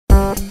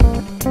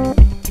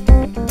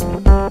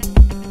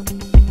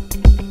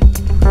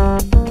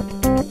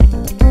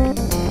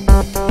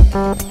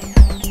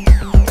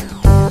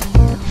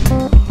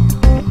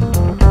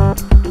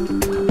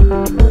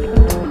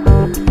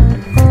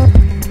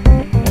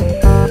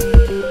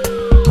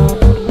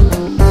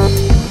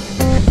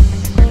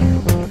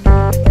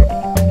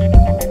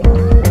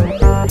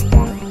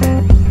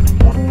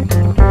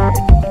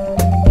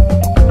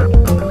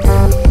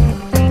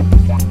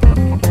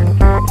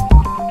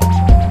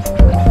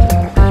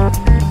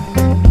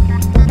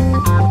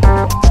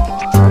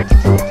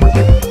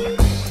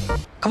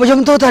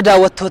Kabajamtoota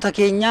daawwattoota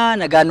keenya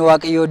nagaan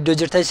waaqayyoo iddoo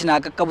jirtan isin haa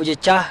qaqqabu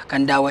jechaa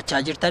kan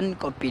daawwachaa jirtan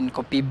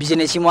qophii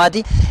biizineesii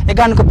mo'aati.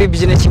 Egaan qophii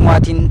biizineesii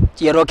mo'aatiin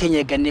yeroo keenya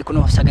eeggannee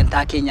kunoo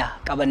sagantaa keenya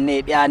qabannee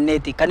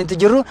dhiyaanneeti kan nuti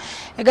jirru.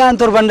 Egaan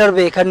torban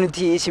darbee kan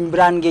nuti isin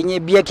biraan geenye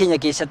biyya keenya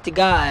keessatti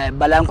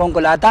balaan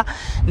konkolaataa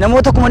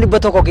namoota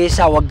 100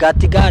 keessaa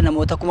waggaatti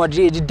namoota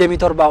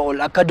 27 ol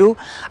akka du'u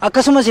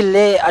akkasumas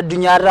illee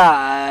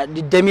addunyaarraa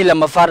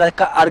 22ffaarra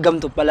akka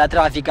argamtu balaa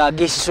tiraafikaa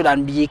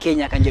geessisuudhaan biyyi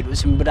keenya kan jedhu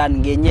isin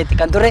biraan geenyeeti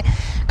kan ture.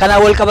 Kana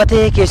wal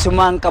qabatee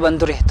keessummaan qaban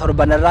ture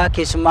torbanarraa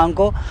keessummaan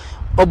koo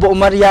obbo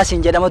Umar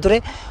Yaasin jedhama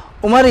ture.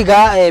 Umar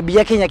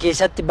biyya keenya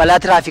keessatti balaa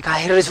tiraafikaa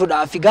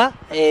hir'isuudhaaf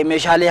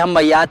meeshaalee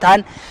ammayyaa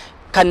ta'an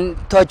kan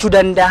to'achuu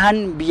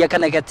danda'an biyya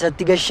kana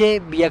keessatti gashee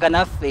biyya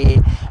kanaaf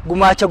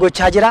gumaacha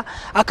gochaa jira.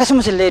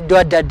 Akkasumas illee iddoo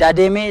adda addaa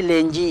deemee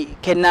leenjii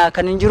kennaa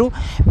kan jiru.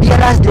 Biyya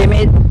alaas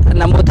deemee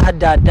namoota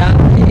adda addaa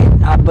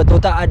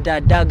dhaabbattoota adda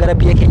addaa gara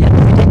biyya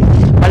keenyaatti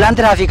fide balaan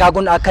tiraafikaa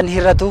kun akka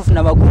hir'atuuf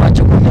nama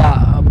gumaacha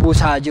guddaa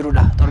buusaa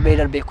jirudha. Torbee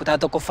darbee kutaa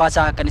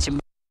tokkoffaasaa kan isin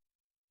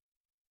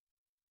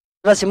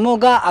immoo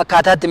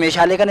akkaataatti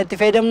meeshaalee kanatti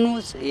fayyadamnu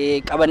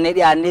qabannee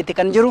dhiyaanneeti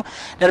kan jiru.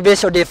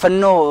 Darbees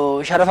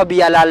odeeffannoo sharafa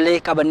biyya alaallee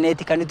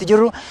qabanneeti kan itti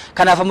jiru.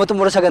 Kanaaf ammoo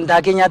xumura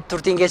sagantaa keenyaatti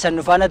turtiin keessan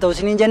nu faana ta'u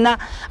isiniin jenna.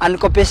 An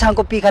qopheessaan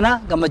qophii kana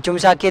gammachuun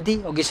isaa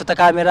keeti ogeessota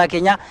kaameeraa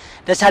keenya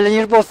Dasaalany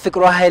Hirphoof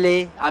Fiqiroo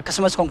Hayilee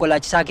akkasumas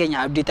konkolaachisaa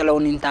keenya Abdii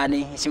Xalahuun hin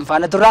taane isin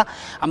faana turra.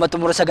 Amma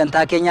xumura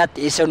sagantaa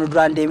keenyaatti eessa nu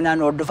duraan deeminaan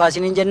hordofaa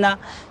isiniin jenna.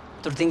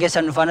 Turtiin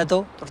keessan nu faana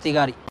ta'u turtii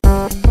gaarii.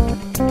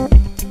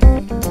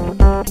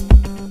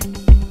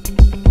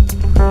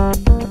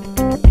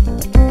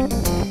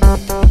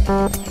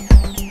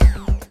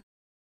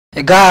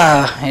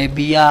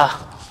 Biyya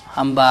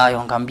hambaa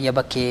yookaan biyya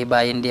bakkee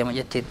baay'een deema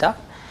jetteetta.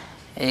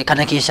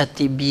 Kana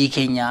keessatti biyyi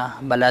keenya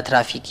balaa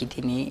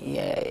tiraafikiitiin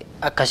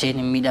akka isheen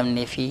hin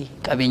miidhamnee fi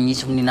qabeenyi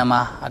sumni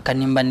namaa akka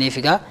hin banneef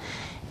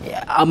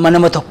amma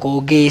nama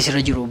tokko gahee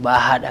sirra jiru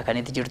bahaadha kan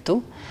itti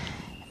jirtu.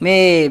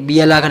 Mee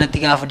biyya laa kanatti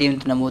gaafa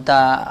deemtu namoota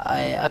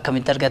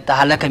akkamitti argatta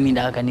haala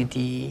kamiidha kan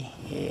itti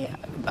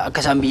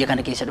akka isaan biyya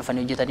kana keessa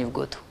dhufanii hojjetaniif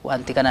gootu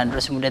wanti kanaan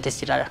duras mudates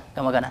jira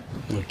gama kanaan.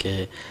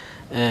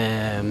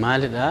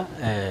 Maalidha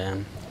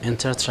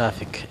inter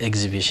traffic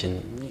exhibition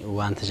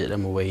wanta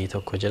jedhamu wayii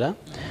tokko jira.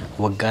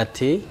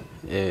 Waggaatti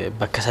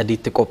bakka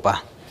sadiitti qophaa'a.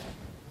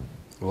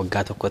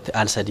 Waggaa tokkotti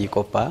al sadii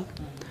qophaa'a.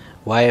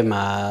 Waa'ee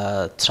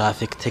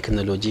traffic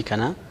technology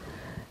kana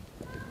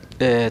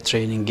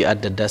training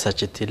adda addaa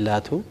achitti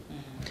laatu.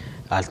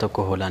 Al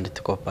tokko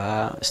Hoolaanditti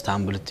qophaa'a,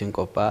 Istaanbulitti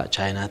qophaa'a,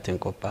 Chaayinaatti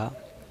qophaa'a,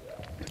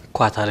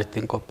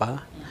 Kwaataritti qophaa'a,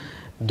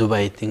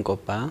 Dubayitti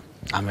qophaa'a,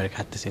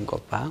 Ameerikaatti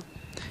qophaa'a.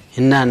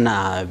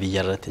 Hinnaannaa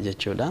biyya irratti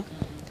jechuudha.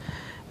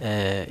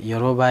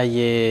 Yeroo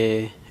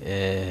baay'ee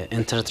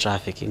inter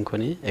trafficking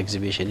kun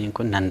exhibitioniin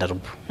kun nan darbu.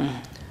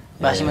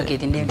 Baasima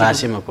keetiin deemtu.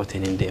 Baasima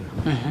kootiin hin deema.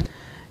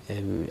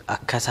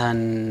 Akka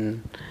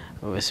isaan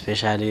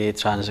especially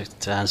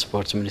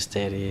transport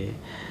ministeerii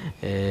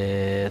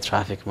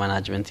traffic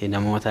management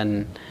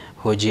namootaan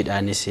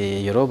hojiidhaanis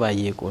yeroo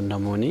baay'ee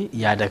quunnamuuni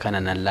yaada kana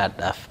nan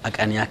laadhaaf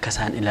aqanii akka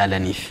isaan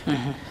ilaalaniif.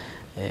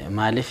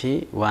 Maaliif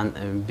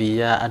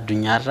biyya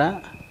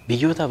addunyaarraa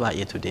biyyoota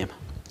baay'eetu deema.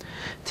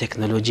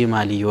 Teknoolojii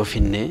maalii yoo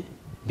finne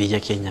biyya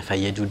keenya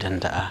fayyaduu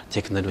danda'a.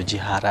 Teknoolojii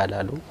haaraa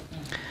ilaalu.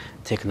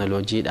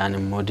 Teknoolojiidhaan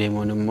immoo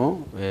deemuun immoo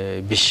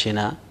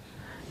bishina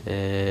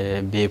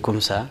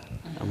beekumsa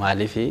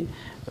maaliif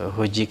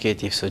hojii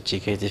keetiif sochii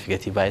keetiif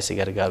gatii baay'ee si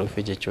gargaaruuf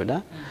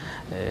jechuudha.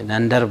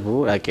 Nan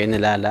darbu dhaqeen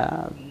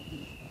ilaalaa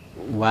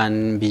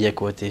waan biyya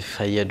kootiif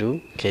fayyadu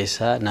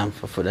keessa nan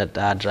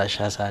fudhadhaa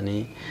adiraashaa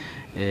isaanii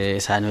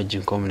isaan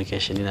wajjin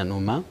communication nan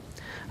uumaa.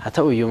 Haa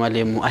ta'u iyyuu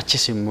malee immoo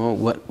achis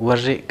immoo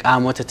warri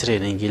qaamota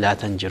training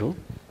laatan jiru.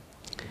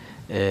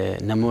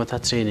 Namoota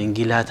training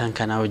laatan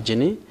kana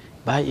wajjin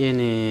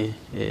baay'een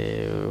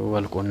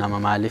wal quunnama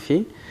maaliif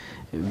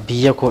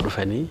biyya koo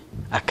dhufanii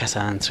akka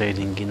isaan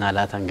training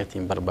laatan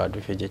gatiin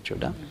barbaaduuf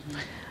jechuudha.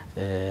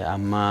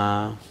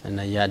 Amma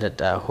na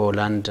yaadadha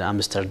Hoolaand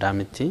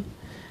Amsterdamitti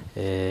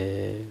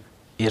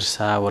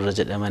irsaa warra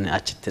jedhaman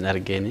achitti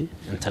argeeni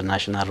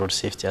International Road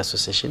Safety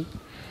Association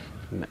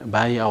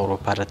baay'ee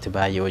Awurooppaa irratti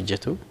baay'ee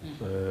hojjetu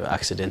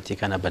accidentii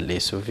kana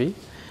balleessuu fi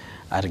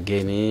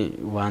argeeni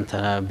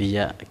wanta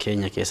biyya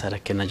keenya keessa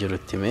rakkina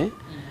jirutti mee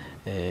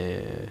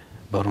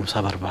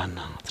barumsa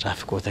barbaanna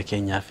tirafikoota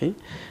keenyaa fi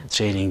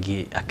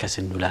treeningii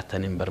akkasiin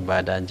nulaataniin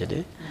barbaadaan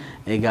jedhe.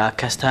 Egaa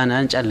akkas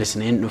taanaan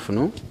callisnee hin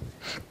dhufnu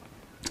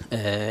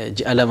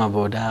ji'a lama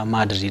booda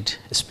Madrid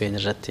Spain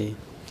irratti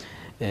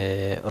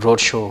road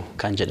show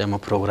kan jedhamu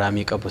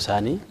programii qabu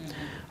isaanii.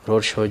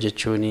 Road show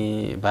jechuun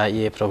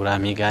baay'ee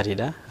programii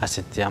gaariidha.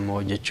 Asitti ammoo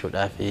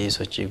hojjechuudhaa fi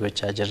sochii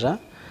gochaa jirra.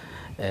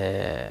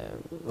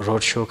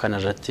 Road show kana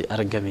irratti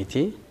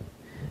argamiti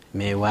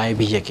mee waa'ee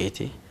biyya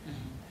keeti.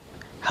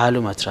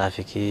 Haaluma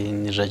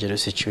traafikiin irra jiru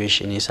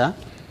situation isaa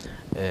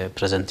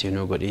presentii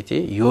nu godhiiti.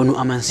 Yoo nu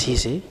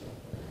amansiise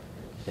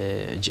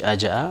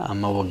ji'a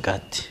amma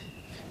waggaatti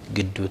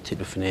gidduutti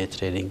dhufnee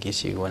trainingii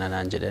si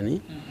goonanaan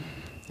jedhanii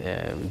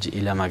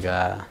ji'i lama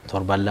gaa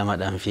torban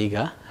lamadhaan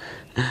fiigaa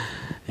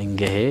hin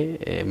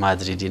gahee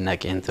Maadriidiin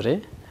dhaqeen ture.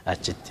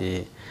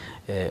 Achitti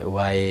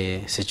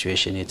waa'ee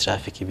situationii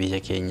tiraafikii biyya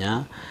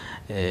keenyaa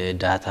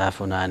daataa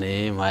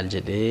funaanee maal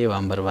jedhee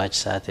waan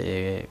barbaachisaa ta'e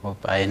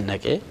qophaa'een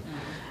dhaqee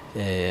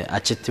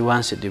achitti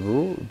waan si dhibu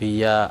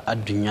biyya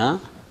addunyaa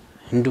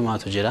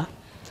hundumaatu jira.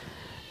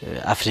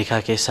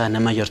 Afrikaa keessaa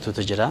nama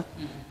jartuutu jira.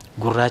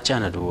 Gurraacha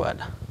ana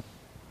duwwaadha.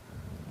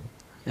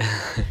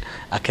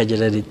 Akka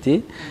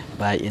jedhanitti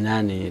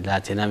baay'inaan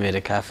Laatiin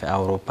Ameerikaa fi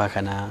Awurooppaa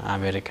kana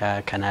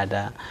Ameerikaa,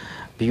 Kanaadaa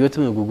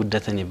biyyootuma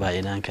guguddatanii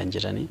baay'inaan kan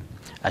jiranii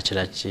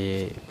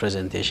achi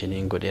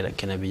presenteeshiniin godhee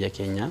rakkina biyya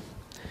keenyaa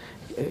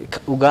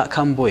dhugaa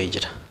kan bo'ee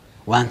jira.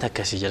 Wanta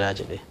akkasii jira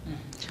jedhee.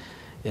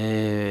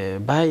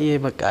 Baay'ee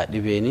bakka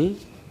dhibeenii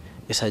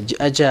isa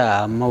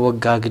ji'a amma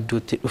waggaa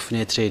gidduutti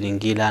dhufnee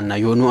treeningii laannaa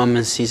yoo nu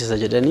amansiisa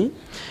jedhanii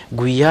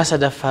guyyaa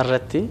sadaffaa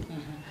irratti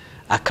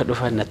akka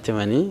dhufan natti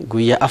himanii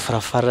guyyaa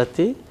afuraffaa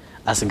irratti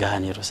as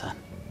gahaniiru isaan.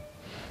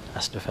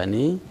 As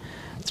dhufanii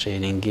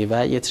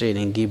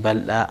treeningii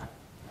bal'aa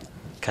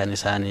kan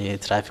isaan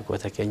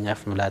tiraafikoota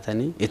keenyaaf nu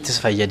laatanii ittis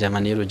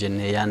fayyadamaniiru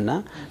jennee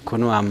yaanna.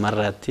 Kunuu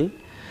ammarratti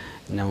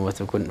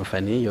namoota kun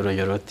dhufanii yeroo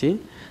yerootti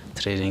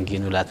treeningii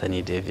nu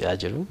laatanii deebi'aa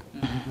jiru.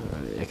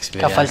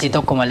 Kaffaltii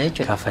tokko malee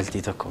jechuudha.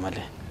 Kaffaltii tokko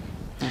malee.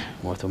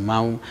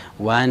 Mootummaan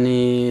waan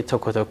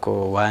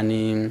tokko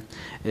waan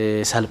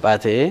salphaa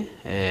ta'e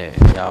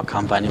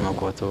kaampaanii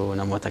makootu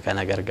namoota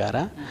kana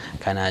gargaara.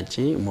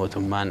 Kanaachi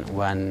mootummaan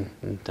waan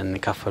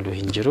kaffalu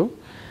hin jiru.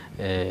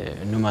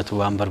 Numatu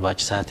waan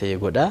barbaachisaa ta'e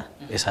godha.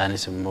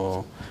 Isaanis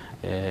immoo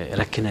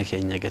rakkina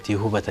keenya gatii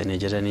hubatanii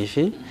jiranii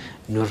fi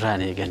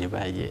nurraan eegani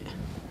baay'ee.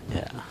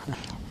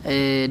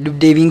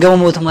 Dubdeebiin gama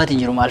mootummaatiin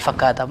jiru maal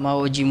fakkaata? Amma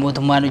hojii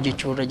mootummaan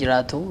hojjechuu irra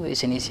jiraatu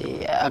isinis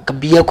akka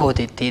biyya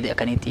kooteetti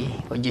akkanitti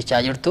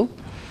hojjechaa jirtu.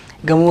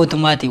 Gama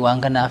mootummaatiin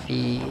waan kanaaf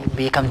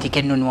beekamtii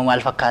kennuun immoo maal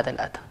fakkaata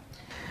laata?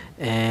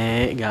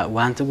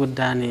 Wanti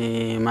guddaan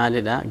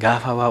maalidha?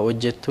 Gaafa waa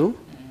hojjettu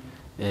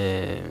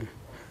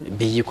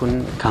biyyi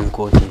kun kan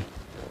kooti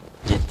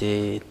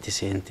jettee itti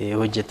seentee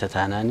hojjetta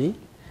taanaani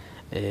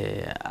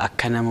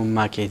akka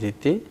namummaa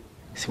keetitti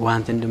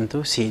wanti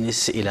hundumtuu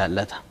siinis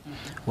ilaallata.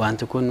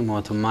 Wanti kun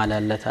mootummaa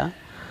ilaallata,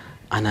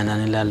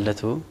 ananan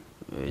ilaallatu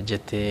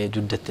jettee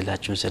duddatti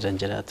laachuun sirra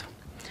jiraatu.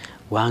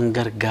 Waan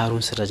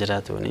gargaaruun sirra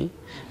jiraatuuni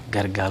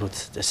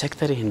gargaaruuti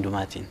sektarii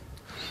hundumaatiin.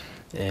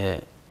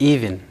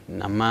 Even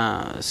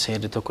nama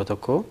seerri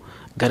tokko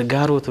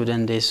gargaaruutu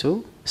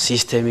dandeessu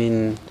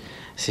siistemiin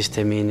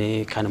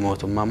kan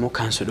mootummaa immoo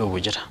kan su dhowwu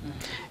jira.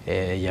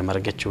 Yama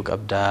argachuu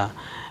qabdaa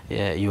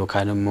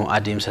yookaan immoo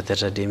adeemsa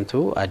irra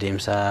deemtu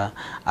adeemsa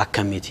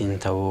akkamiitiin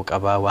ta'uu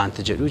qabaa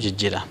wanti jedhu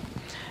jijjiira.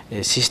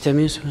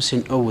 Siistemiin sun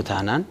sin dhowwu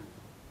taanaan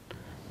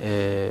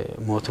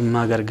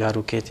mootummaa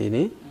gargaaruu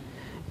keetiin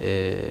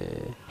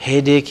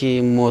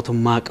heedeekii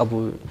mootummaa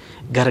qabu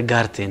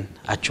gargaarteen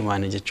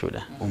achumaan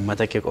jechuudha.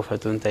 Uummata kee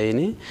qofatu hin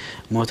ta'in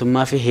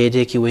mootummaa fi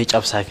heedeekii wayii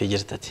cabsaa fi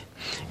jirtati.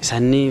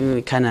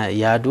 Isaanii kana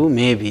yaadu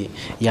maybe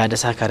yaada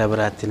isaa karaa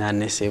biraatti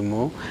naannessee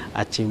immoo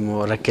achi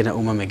immoo rakkina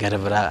uumame gara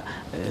biraa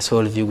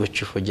solvii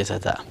gochuuf hojjeta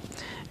ta'a.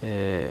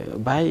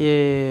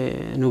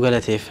 Baay'ee nu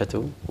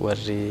galateeffatu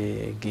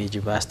warri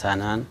geejibaas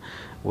taanaan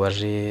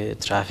warri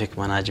traffic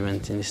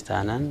managementiinis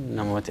taanaan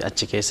namooti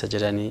achi keessa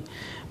jiranii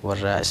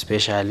warra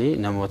ispeeshaalii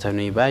namoota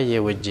nuyi baay'ee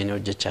wajjin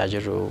hojjechaa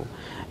jirru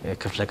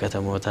kifla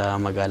katamoota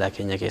magaalaa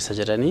keenya keessa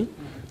jiranii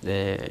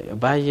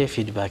baay'ee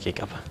feedbackii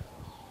qaba.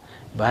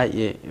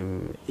 Baay'ee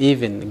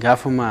even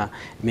gaafuma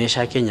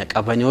meeshaa keenya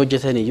qabanii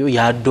hojjetan iyyuu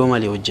yaaddoo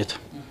malee hojjetu.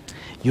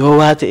 Yoo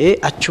waa ta'e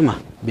achuma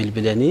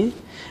bilbilanii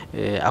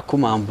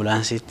akkuma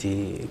ambulaansiitti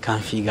kan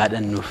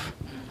fiigaadhannuuf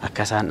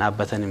akka isaan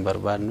dhaabbatan hin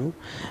barbaannu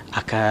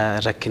akka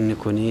rakkinni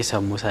kuni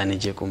sammuu isaanii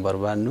jeequu hin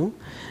barbaannu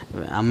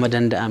amma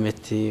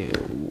danda'ametti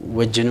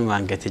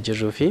wajjinumaan gati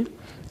jirruu fi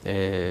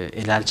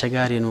ilaalcha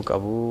gaarii nu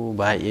qabu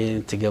baay'ee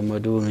itti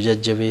gammadu nu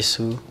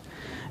jajjabeessu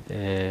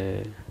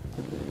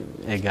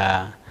egaa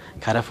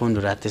karaa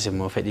fuulduraattis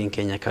immoo fedhiin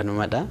keenya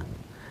kanumadha.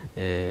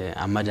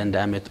 Amma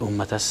danda'ametti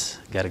uummatas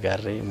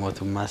gargaarree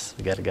mootummaas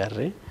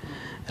gargaarree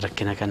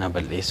rakkina kana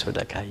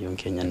balleessuudha kaayyoon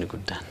keenya inni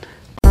guddaan.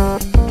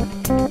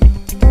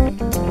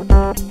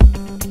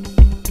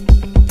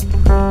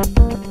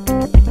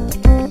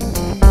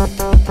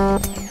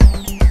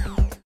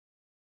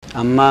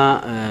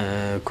 Amma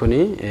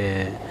kuni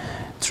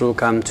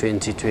TrueCam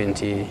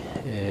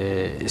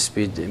 2020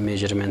 speed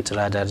measurement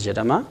radar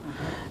jedhama.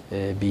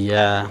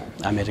 Biyya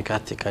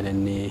Ameerikaatti kan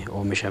inni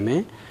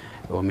oomishame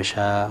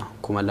oomisha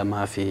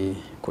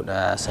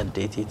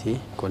 2018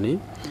 kuni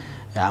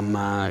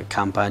amma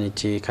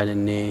kaampaanichi kan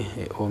inni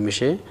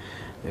oomishe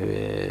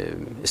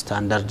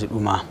standard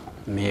dhuma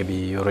maybe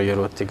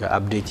yerootti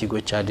update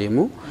gochaa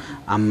deemu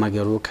amma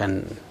garuu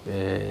kan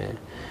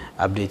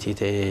update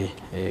ta'e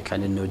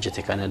kan inni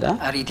hojjete kanadha.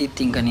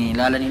 Ariitiitiin kan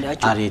ilaalanidha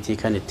jechuudha. Ariitii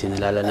kan ittiin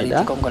ilaalanidha.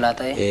 Ariitii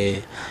konkolaataa.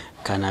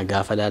 Kana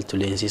gaafa laaltu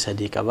leensii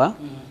sadii qaba.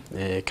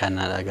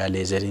 Kana dhagaa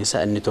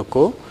leezeriinsa inni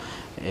tokko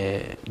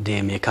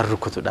deemee kan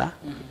rukutudha.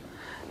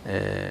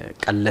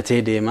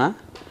 Qallatee deema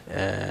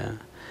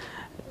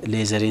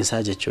leezeriin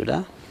isaa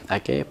jechuudha.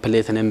 Dhaqee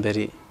plate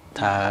numberii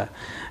taa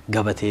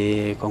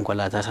gabatee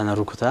konkolaataa sana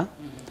rukutaa.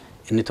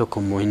 Inni tokko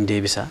immoo hin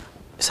deebisa.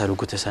 Isa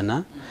rukute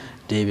sana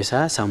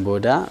deebisa. San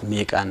booda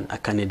meeqaan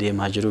akka inni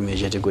deemaa jiru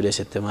meeshaa godhee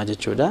sitti himaa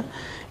jechuudha.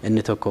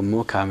 Inni tokko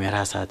immoo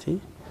kaameraa isaati.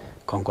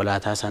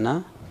 Konkolaataa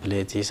sana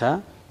plate isaa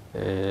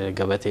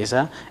gabatee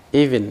isaa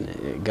even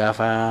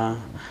gaafa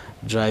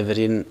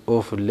driiveriin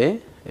oofullee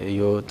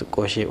yoo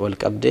xiqqoo ishee ol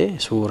qabdee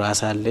suuraa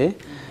isaallee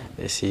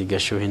si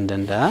gashuu hin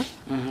danda'a.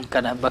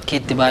 Kana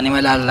bakkeetti baanee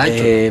ilaallaa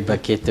jechuudha.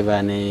 Bakkeetti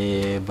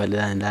baanee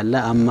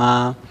ilaallaa amma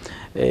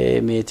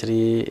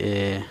meetirii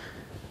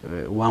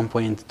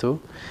 1.2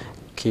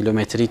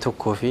 kiiloomeetirii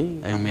tokkoo fi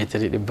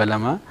meetirii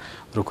 200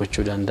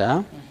 rukuchuu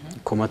danda'a.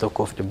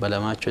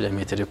 1,200 jechuudha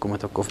meetirii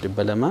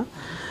 1,200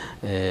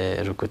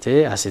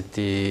 rukutee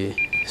asitti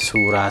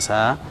suuraa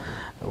isaa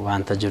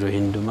wanta jiru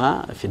hundumaa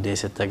fidee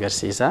sitti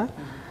agarsiisa.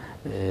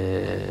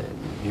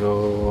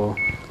 Yoo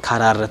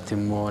karaa irratti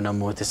immoo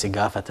namooti si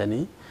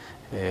gaafatanii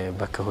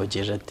bakka hojii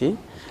irratti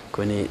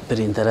kuni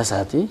piriintara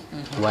isaati.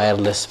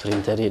 Wireless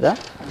piriintariidha.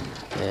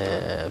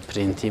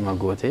 Piriintii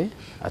magootee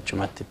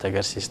achumatti itti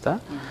agarsiista.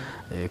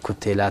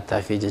 Kuttee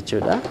laattaa fi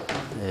jechuudha.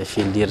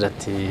 Fiildii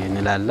irratti ni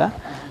ilaalla.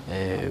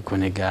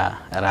 Kun egaa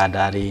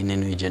raadaarii ni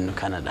nuyi jennu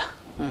kanadha.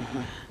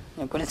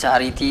 Kun isa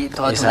ariitii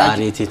to'atudha. Isa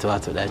ariitii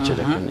to'atudha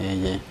jechuudha kun.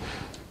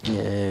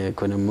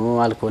 Kun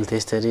immoo alkool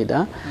teesteriidha.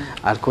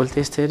 Alkool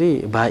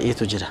teesterii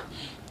baay'eetu jira.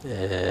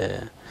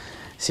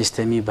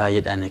 Siistemii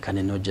baay'eedhaan kan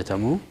inni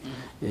hojjetamu.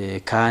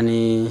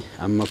 Kaani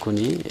amma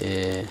kuni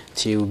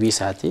tiyuubii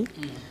isaati.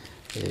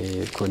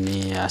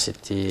 Kuni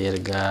asitti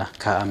erga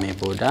kaa'amee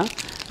booda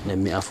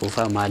namni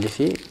afuufa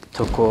maaliifi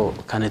tokko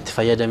kan itti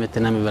fayyadametti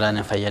namni biraan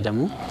hin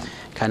fayyadamu.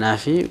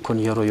 Kanaafi kun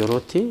yeroo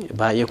yerootti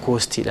baay'ee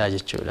koostiidha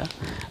jechuudha.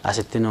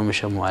 Asitti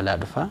oomishamu alaa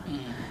dhufa.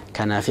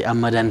 Kanaafi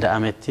amma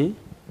danda'ametti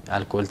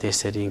alkool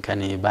teesteriin kan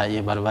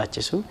baay'ee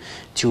barbaachisu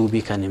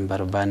tiyuubii kan hin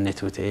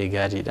barbaannetu ta'ee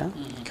gaariidha.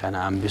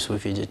 Kana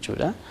hambisuufi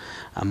jechuudha.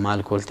 Amma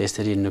alkool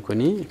teesteriin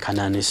kuni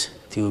kanaanis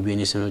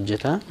tiyuubiinis ni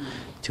hojjeta.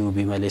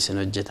 Tiyuubii malees ni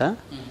hojjeta.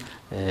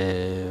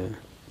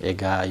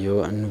 Egaa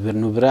yoo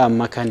nu bira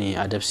amma kan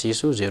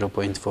adabsiisu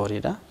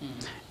 0.4dha.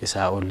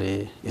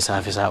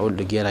 Isaaf isaa ol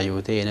dhigeera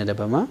yoo ta'e ni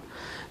dabama.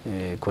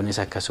 Kunis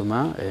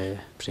akkasuma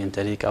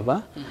piriintarii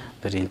qaba.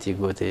 Piriintii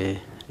gootee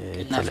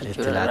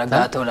itti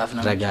laata.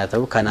 Ragaa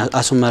ta'u. Kan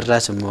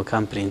asumarraas immoo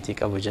kan piriintii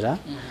qabu jira.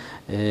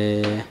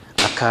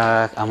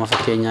 Akka amma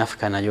fakkeenyaaf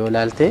kana yoo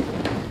ilaalte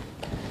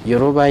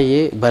yeroo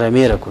baay'ee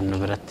barameera kun nu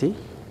biratti.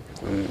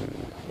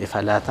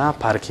 Ifa laata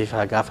paarkii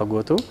fa'aa gaafa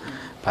gootu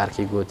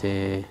paarkii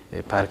gootee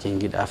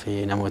paarkingiidhaaf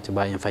namooti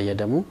baay'een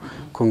fayyadamu.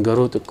 Kun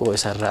garuu xiqqoo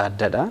isarraa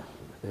addadha.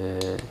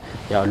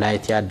 Yaa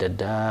laayitii adda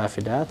addaa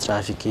fida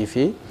tiraafikii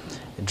fi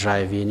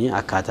diraayiviinii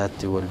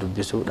akkaataatti wal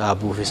dubbisu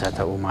dhaabuufis haa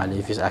ta'u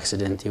maaliifis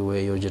aksidentii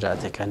wayii yoo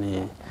jiraate kan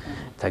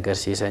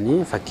agarsiisanii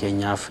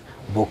fakkeenyaaf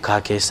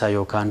bokkaa keessa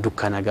yookaan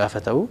dukkana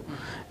gaafa ta'u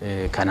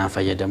kanaan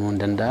fayyadamuu hin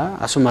danda'a.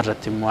 Asuma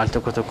irratti immoo al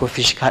tokko tokko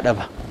fiishkaa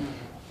dhaba.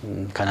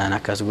 Kanaan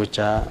akkas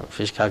gochaa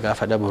fiishkaa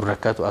gaafa dhabu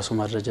rakkatu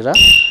asuma irra jira.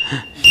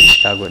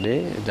 Fiishkaa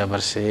godhee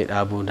dabarsee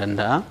dhaabuu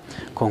danda'a.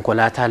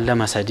 Konkolaataan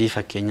 2-3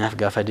 fakkeenyaaf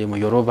gaafa deemu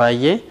yeroo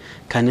baay'ee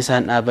kan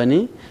isaan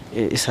dhaabanii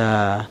isa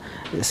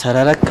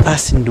sarara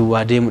qaasin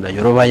duwwaa deemudha.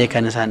 Yeroo baay'ee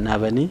kan isaan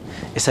dhaabanii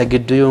isa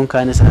gidduu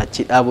yookaan isa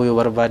achi dhaabuu yoo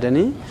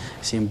barbaadanii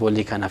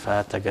simboolii kana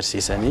fa'aatti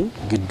agarsiisanii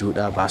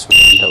gidduudhaa baasuu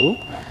danda'u.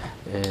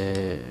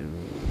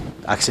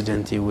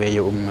 Aksidentii wayii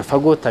uumame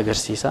fagootti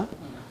agarsiisa.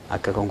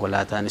 Akka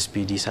konkolaataan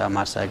ispiidii isaa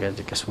marsaa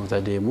gadi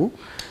qasuuta deemu.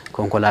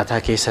 Konkolaataa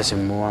keessas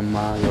immoo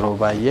amma yeroo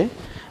baay'ee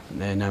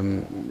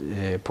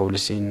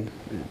poolisiin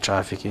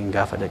tiraafikiin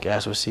gaafa dhaqee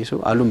asoosiisu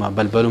aluma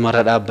balbaluma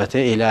irra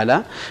dhaabbatee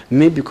ilaala.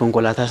 Maybe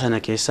konkolaataa sana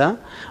keessa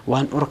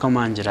waan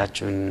dhorkamaan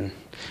jiraachuun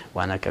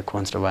waan akka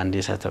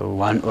kontirbaandii haa ta'u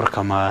waan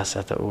dhorkamaa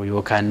haa ta'u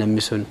yookaan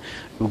namni sun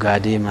dhugaa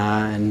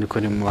deemaa inni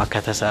kun immoo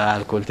akka tasaa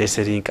alkool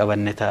teesterii hin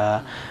qabanne ta'a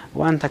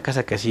wanta akkas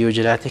akkasii yoo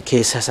jiraate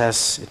keessa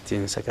isaas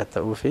ittiin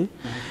sakatta'uu fi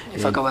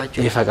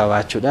ifa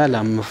qabaachuudha.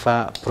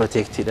 Lammaffaa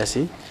pirootektiidhas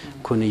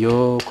kun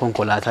yoo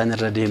konkolaataan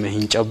irra deeme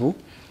hin cabu.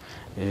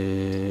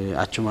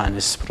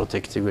 Achumaanis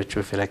pirootektii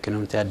gochuuf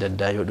rakkinumti adda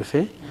addaa yoo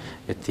dhufe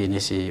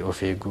ittiinis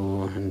of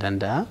eeguu hin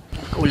danda'a.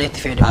 Akka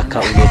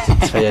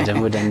uleetti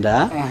fayyadamuu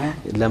danda'a.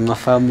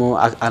 Lammaffaa immoo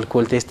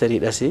alkool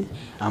teesteriidhas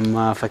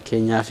amma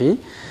fakkeenyaaf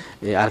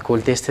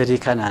alkool teesterii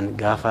kanaan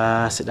gaafa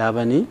si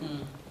dhaabanii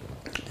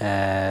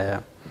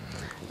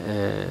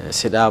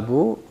si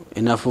dhaabuu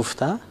hin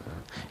afuuftaa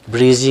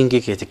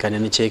biriizingii keeti kan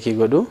inni cheekii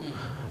godhu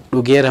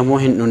dhugeera moo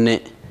hin dhunne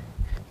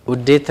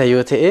uddeetta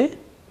yoo ta'e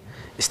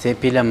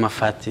isteeppii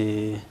lammaffaatti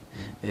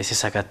si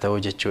sakatta'uu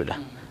jechuudha.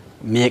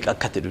 Meeqa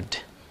akkatti dhudde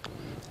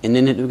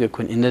inni ni dhuge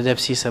kun inni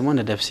dabsiisa moo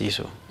na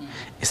dabsiisu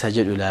isa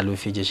jedhu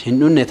ilaaluufi jechuudha. Hin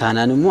dhunne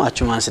taanaan immoo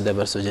achumaan si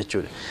dabarsu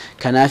jechuudha.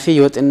 Kanaaf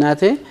yoo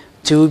xinnaate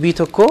tiyuubii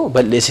tokko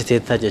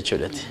balleessiteetta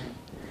jechuudha.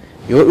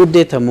 Yoo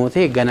dhuddeetta moo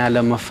ta'e ganaa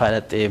lammaffaa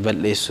dhattee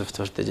balleessuuf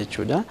turte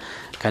jechuudha.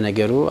 Kana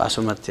garuu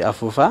asumatti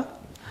afuufa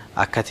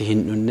akkati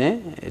hin dhunne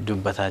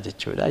dubbataa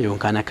jechuudha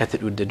yookaan akkati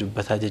dhudde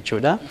dubbataa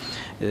jechuudha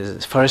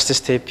first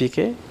step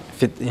kee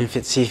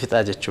sii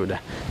fixaa jechuudha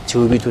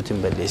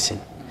tiubiituutiin balleessin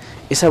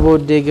isa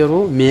booddee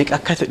garuu meeqa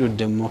akkati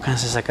dhudde immoo kan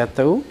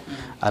sakatta'u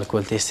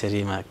alkool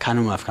teesterii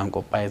kanumaaf kan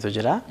qophaa'etu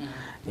jira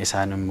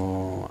isaan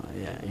immoo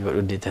yoo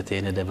dhuddeetta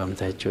ta'e na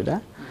dabamta jechuudha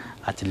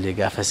atillee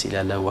gaafa si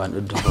ilaalan waan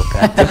dhuddu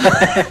fakkaatu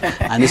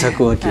anis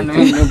akkuma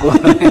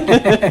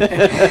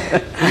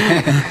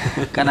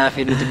kanaaf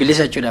nuti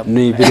bilisa jechuudha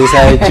nuyi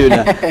bilisa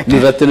jechuudha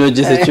nurratti nu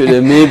hojjeta jechuudha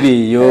maybe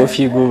yoo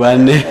fiiguu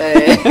baanne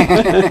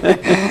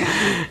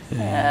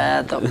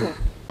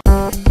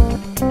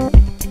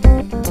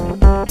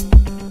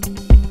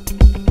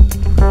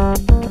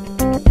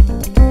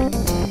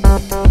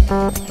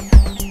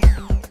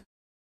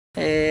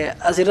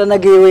asirra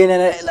nagee wayina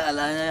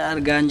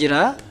argaan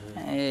jira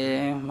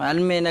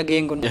maalmee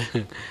nageen kun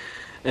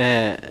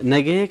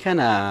nagee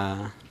kana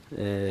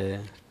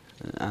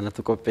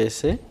anatu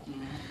qopheesse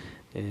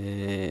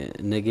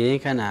nagee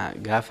kana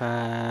gaafa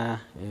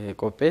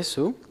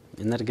qopheessu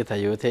in argita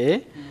yoo ta'e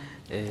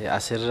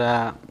asirra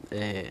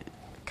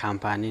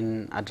kaampaaniin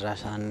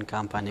adiraashaan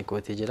kaampaanii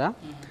kootii jira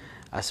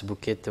as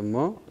bukkeetti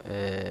immoo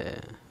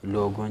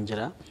loogoon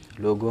jira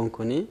loogoon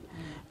kuni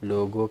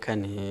loogoo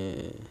kan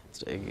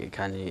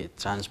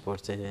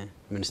transport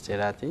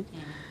ministeeraati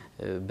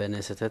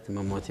benesetet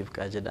mamootiif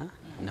qajedha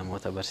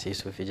namoota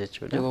barsiisuu fi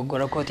jechuudha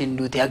dogoggora kootiin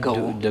duuti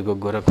agawu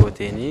dogoggora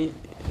kootiin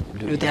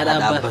duuti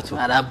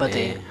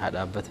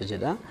hadhaabbatu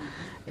jedha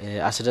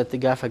asirratti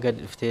gaafa gad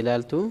dhuftee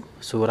ilaaltu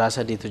suuraa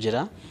sadiitu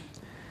jira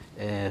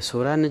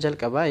suuraan inni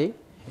jalqabaa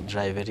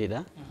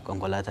diraayiveriidha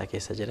konkolaataa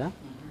keessa jira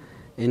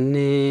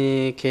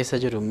inni keessa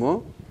jiru immoo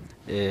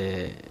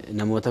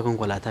namoota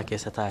konkolaataa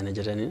keessa taa'anii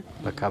jiranii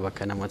bakka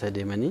bakka namoota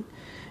deemanii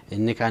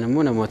inni kaan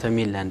immoo namoota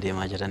miilaan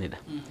deemaa jiranidha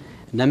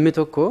namni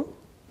tokko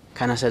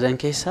kana sadan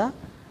keessa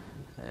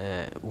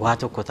waa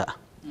tokko ta'a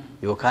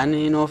yookaan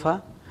noofa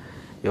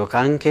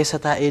yookaan keessa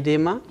taa'ee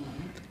deema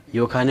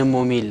yookaan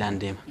immoo miilaan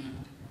deema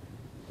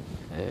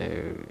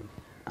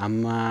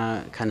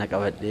amma kana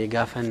qabadhee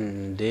gaafan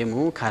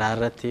deemu karaa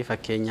irratti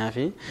fakkeenyaa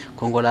fi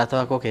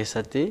konkolaataa koo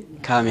keessatti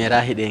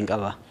kaameeraa hidheen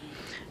qaba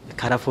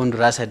kara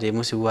fuulduraa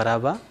deemu si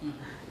waraaba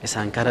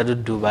isaan kara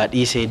dudduubaa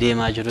dhiisee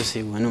deemaa jiru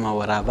si wanuma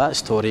waraaba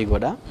stoorii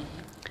godha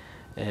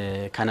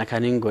kana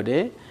kaniin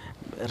godhee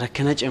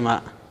rakkina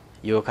cimaa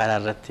yoo karaa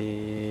irratti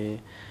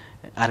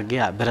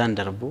argee biraan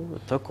darbu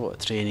tokko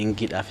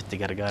treeningiidhaaf itti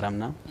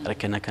gargaaramna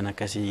rakkina kan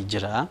akkasii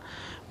jira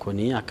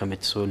kuni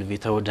akkamitti solvii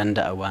ta'uu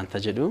danda'a wanta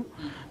jedhu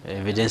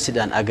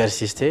evidensiidhaan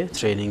agarsiistee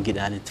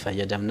treeningiidhaan itti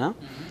fayyadamna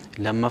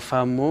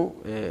lammaffaa immoo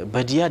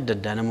badii adda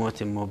addaa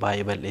namooti immoo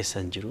baay'ee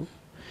balleessan jiru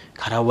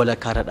karaa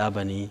walakkaarra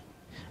dhaabanii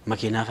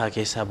makiinaa faa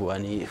keessaa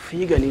bu'anii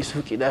fiiganii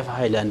suuqiidhaaf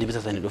haayilaandii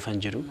bitatanii dhufan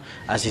jiru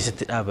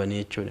asiisitti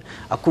dhaabanii jechuudha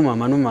akkuma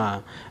manuma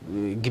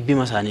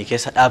gibbima isaanii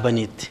keessa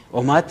dhaabaniitti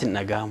omaatti hin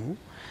dhaga'amu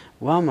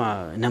waama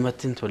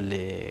namatti hin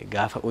tolle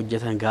gaafa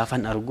hojjetan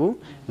gaafan argu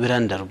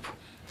biraan darbu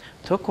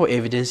tokko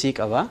evidensii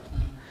qaba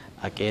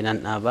haqeenan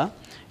dhaaba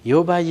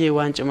yoo baay'ee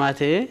waan cimaa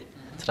ta'e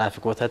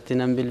tiraafikootatti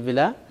nan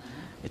bilbila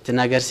itti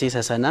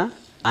agarsiisa sana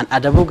an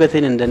adabuu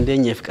gatiin hin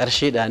dandeenyeef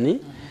qarshiidhaanii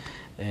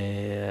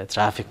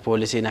traffic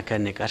policy akka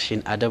inni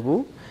qarshiin adabu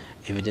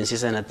evidensii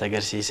sanatti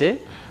agarsiisee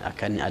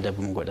akka inni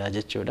adabuun godhaa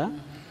jechuudha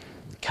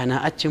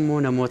kana achi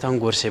immoo namootaan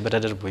gorsee bira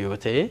darbu yoo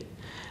ta'e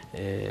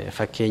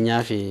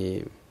fakkeenyaaf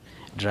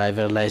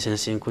driver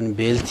license kun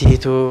beeltii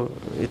itoo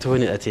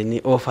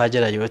hidhatee oofaa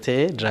jira yoo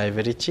ta'e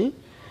driverichi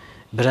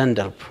biraan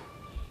darbu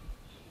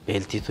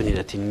beeltii tun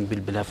hidhatiin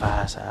bilbila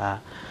faasaa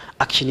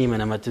actionii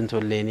namatti hin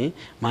tolleeni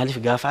maaliif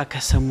gaafa akka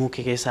sammuu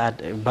keessa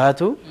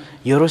baatu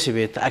yeroo si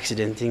beekta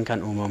accidentiin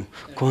kan uumamu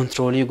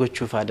controlii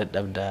gochuuf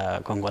dadhabda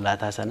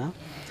konkolaataa sana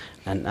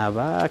nan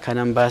dhaabaa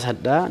kanan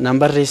baasadha nan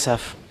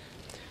barreessaaf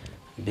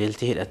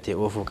beeltii hidhattee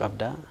oofuu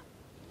qabda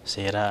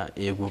seera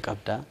eeguu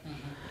qabda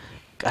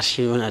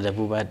qarshiiwwan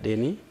adabuu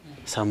baadheeni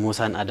sammuu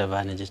isaan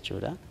adabaane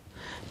jechuudha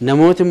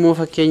namooti immoo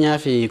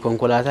fakkeenyaaf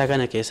konkolaataa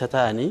kana keessa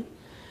taa'anii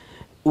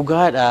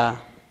dhugaadha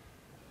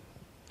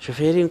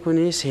shofeeriin kun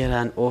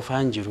seeraan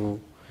oofaan jiru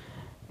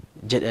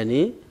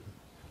jedhanii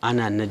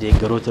anaan na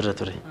deeggaruutu irra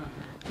ture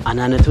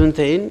anaanatuun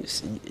ta'in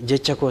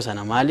jecha koo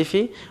sana maaliif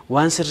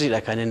waan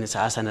sirriidha kan inni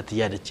sa'a sanatti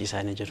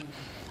yaadachiisanii jiru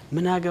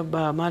minaa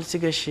gabbaa maal si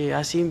gashee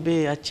asiin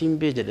bee achiin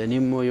bee jedhanii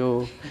immoo yoo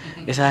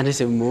isaanis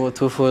immoo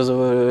tuufoo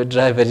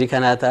diraayiverii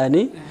kanaa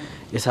ta'anii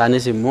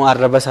isaanis immoo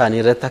arraba isaanii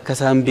irratti akka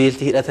isaan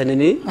beeltii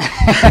hidhatanii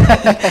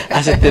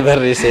asitti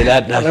barreessee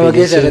laadhaa arraba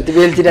keessa irratti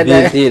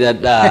beeltii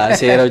hidhadhaa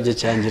seera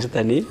hojjechaa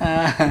jirtanii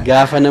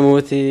gaafa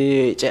namooti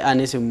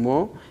ce'anis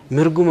immoo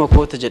mirguma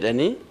koota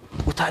jedhanii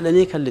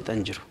utaalanii kan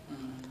lixan jiru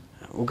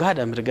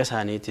dhugaadha mirga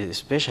isaaniiti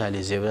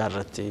ispeeshaalii zeebraa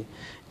irratti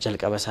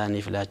jalqaba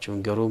isaanii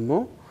filaachuun garuu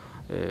immoo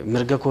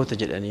mirga koota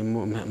jedhanii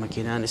immoo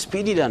makiinaan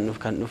ispiidiidhaan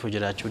kan dhufu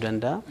jiraachuu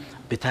danda'a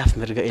bitaaf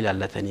mirga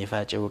ilaallatanii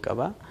faaca'uu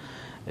qaba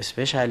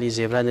especially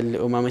zebraan illee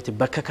uumamatti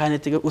bakka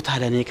kaanitti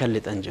utaalanii kan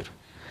lixan jiru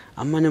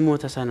amma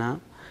namoota sana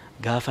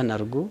gaafan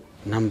argu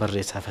nan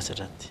barreessaaf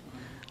asirratti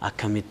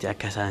akkamitti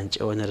akka isaan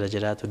ce'oon irra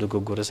jiraatu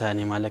dogoggora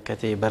isaanii maal akka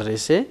ta'e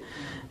barreessee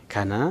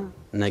kana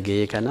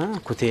nagahee kana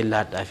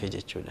kuteellaadhaaf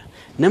jechuudha.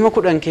 Nama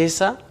 10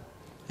 keessaa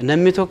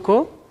namni tokko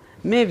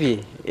maybe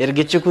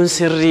ergichi kun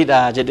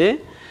sirriidha jedhee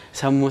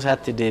sammuu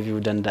isaatti deebi'uu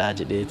danda'a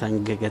jedhee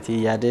tan gatii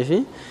yaadee fi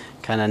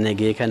kana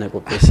nagahee kana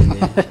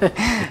qopheessinee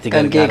itti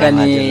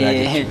gargaaramaa jirra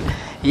jechuudha.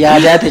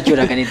 Yaadaate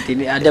jechuudha kan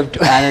ittiin adabdu.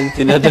 Aanan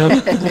ittiin adabdu.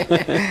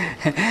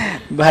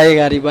 Baay'ee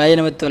gaarii baay'ee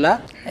namatti tola.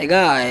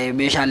 Egaa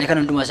meeshaalee kan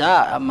hunduma isaa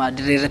amma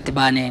dirree irratti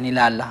baanee ni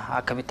ilaalla.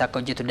 Akkamitti akka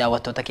hojjetu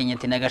daawwattoota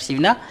keenyatti ni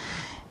agarsiifna.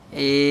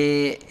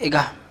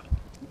 Egaa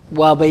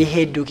bu'aa bahii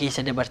hedduu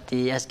keessa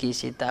dabartee as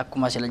keessatti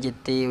akkuma sila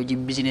jettee hojii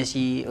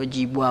bizinesii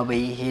hojii bu'aa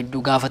bahii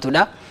hedduu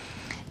gaafatudha.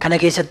 Kana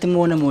keessatti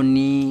immoo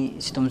namoonni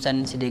si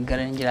tumsan si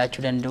deeggaran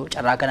jiraachuu danda'u.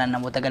 Carraa kanaan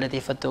namoota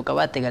galateeffattoo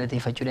qabaatte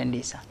galateeffachuu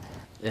dandeessa.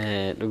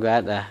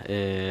 Dhugaadha.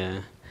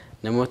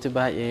 Namooti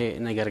baay'ee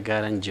na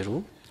gargaaran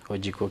jiru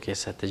hojii koo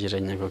keessatti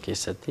jireenya koo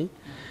keessatti.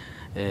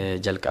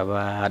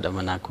 Jalqaba haadha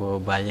manaa koo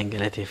baay'een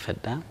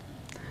galateeffadha.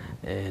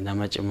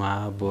 Nama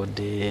cimaa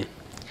booddee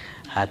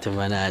haati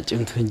manaa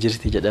cimtuu hin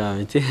jirti jedhama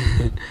miti.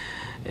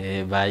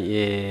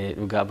 Baay'ee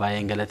dhugaa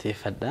baay'een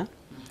galateeffadha.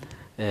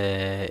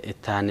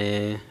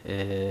 Ittaanee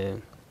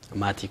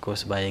maatii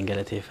koos baay'een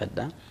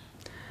galateeffadha.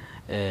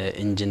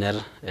 Injiinar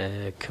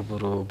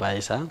Kibruu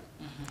Baayisaa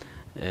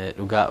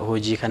dhugaa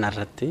hojii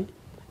kanarratti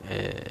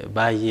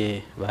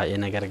baay'ee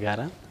na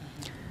gargaara.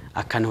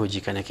 Akkan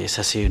hojii kana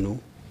keessa seenu,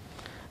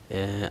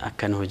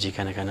 akkan hojii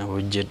kana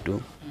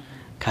hojjedhu,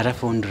 karaa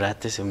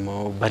fuulduraattis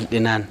immoo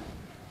bal'inaan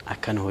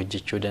akkan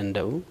hojjechuu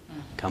danda'u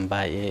kan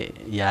baay'ee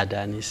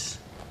yaadaanis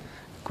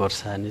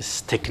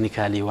gorsaanis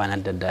teeknikaalii waan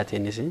adda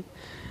addaatiinis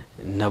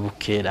na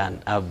bukkeedhaan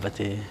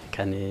dhaabbatee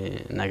kan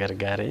na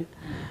gargaare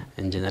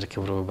injiinar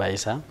Kibruu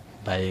Baayisaa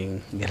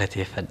baay'een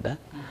galateeffadha.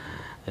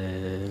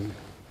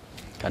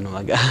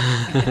 Kanuma gaa.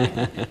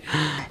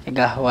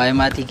 Egaa waa'ee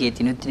maatii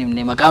keetii nutti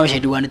himne maqaa ishee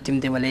duwwaa nutti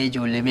himte malee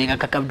ijoollee meeqa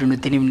akka qabdu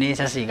nutti himne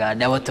isas egaa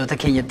daawwattoota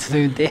keenyatti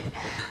himte.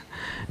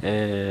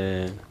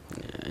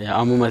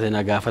 Ammuma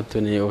tana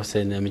gaafattu ni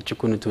obsee namichi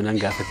kun utuu nan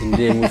gaafatin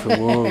deemuuf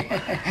immoo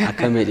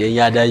akka medhee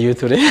yaadaayyuu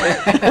ture.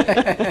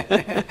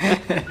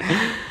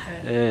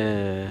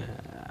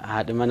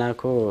 Haadha manaa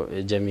koo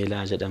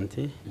Jamiilaa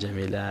jedhamti.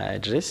 Jamiilaa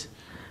Idris.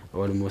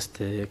 Almost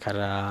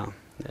karaa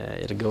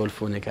erga wal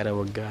fuune karaa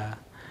waggaa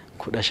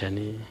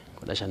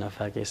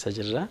 15 keessa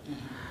jirra.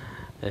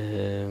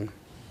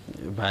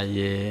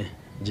 Baay'ee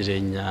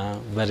jireenya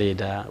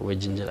bareedaa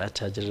wajjin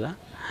jiraachaa jirra.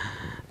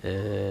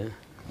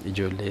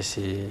 Ijoollees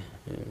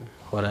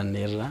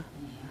horanneerra.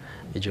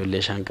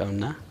 Ijoollee 5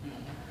 qabna.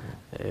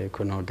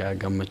 Kun waggaa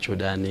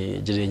gammachuudhaan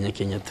jireenya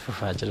keenyatti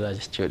fufaa jirra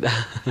jechuudha.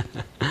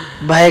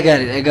 Baay'ee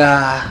gaariidha. Egaa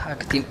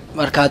aktiin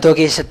markaatoo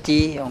keessatti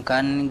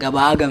yookaan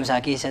gabaa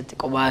gamsaa keessatti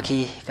qophaa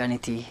kee kan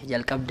itti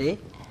jalqabde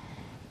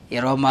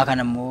yeroo ammaa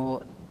kana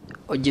immoo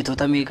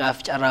hojjettoota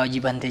meeqaaf carraa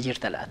hojii bantee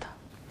jirta laata?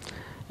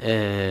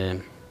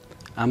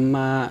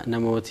 Amma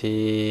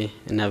namooti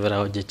na bira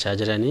hojjechaa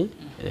jiranii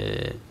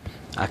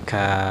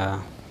akka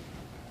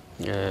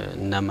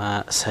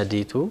nama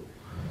 3tu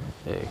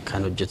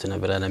kan hojjetu na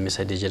bira namni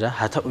 3 jira.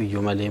 Haa ta'u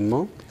iyyuu malee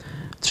immoo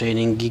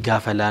treeningii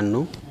gaafa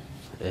laannu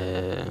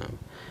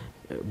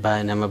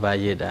nama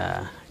baay'eedha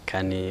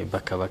kan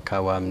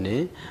bakka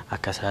waamne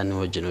akka isaan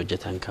wajjin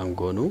hojjetan kan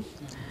goonu.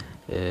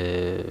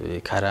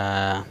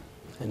 Karaa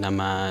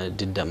nama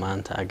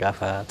 20 ta'a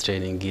gaafa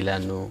treeningii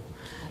laannu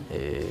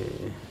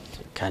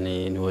kan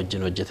nu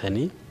wajjin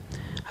hojjetanii.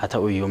 Haa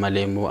ta'u iyyuu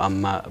malee immoo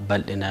amma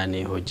bal'inaan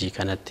hojii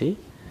kanatti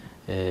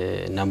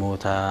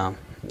namoota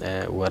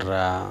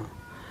warra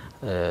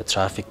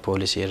traffic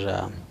police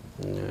irraa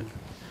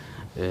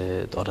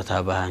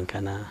xoorataa bahan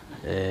kana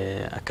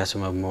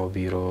akkasuma immoo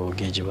biiroo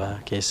geejibaa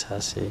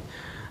keessaas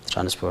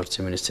transport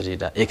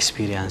ministeriidha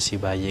experience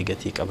baay'ee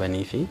gatii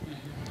qabanii fi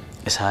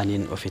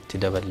isaaniin ofitti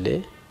daballee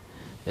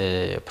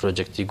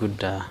projectii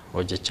guddaa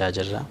hojjechaa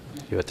jirra.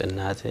 Yoo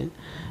xinnaate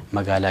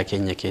magaalaa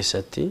keenya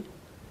keessatti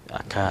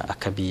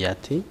akka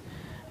biyyaatti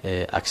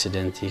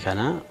accidentii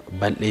kana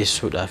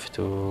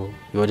balleessuudhaafitu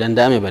yoo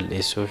danda'ame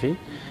balleessuu fi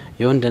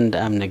yoo hin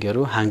danda'amne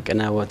garuu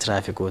hanqina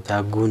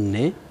tiraafikootaa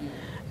guunnee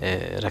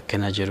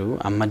rakkina jiru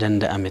amma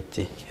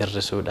danda'ametti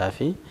hir'isuudhaa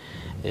fi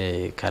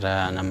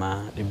karaa nama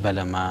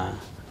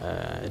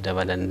 200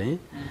 dabalannee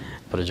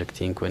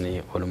projectiin kun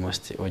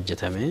almost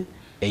hojjetame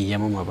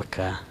eeyyamuma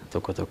bakka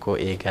tokko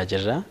eegaa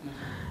jirra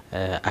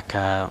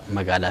akka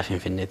magaalaa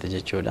Finfinneetti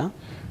jechuudha.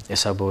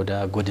 Isa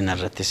booda godina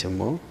irrattis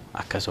immoo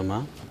akkasuma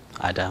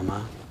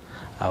Adaamaa,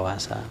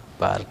 Hawaasaa,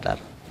 Baahir Daar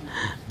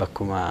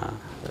bakkuma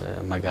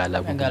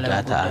magaalaa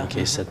guddaa ta'an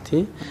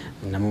keessatti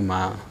namuma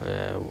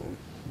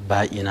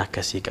baay'ina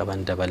akkasii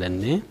qaban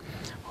dabalannee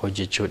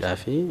hojjechuudhaa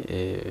fi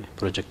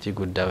projectii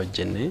guddaa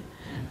hojjennee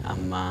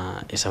amma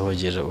isa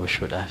hojiirra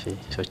oolchuudhaa fi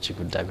sochii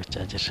guddaa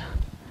gochaa jirra.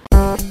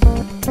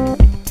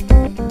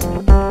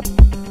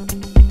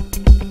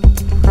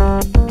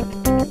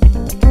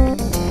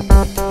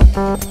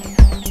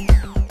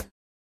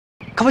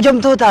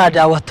 Kabajamtoota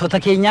daawwattoota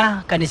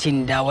keenya kan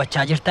isin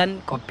daawwachaa jirtan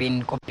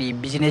qophii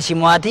bizineesii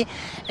mo'aati.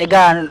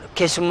 Egaa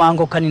keessummaan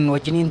koo kan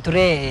wajjiniin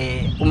ture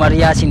Umar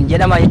Yaasin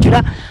jedhama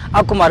jechuudha.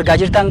 Akkuma argaa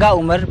jirtan gaa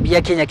Umar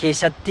biyya keenya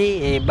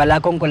keessatti balaa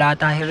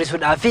konkolaataa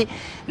hir'isuudhaaf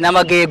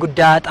nama gahee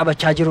guddaa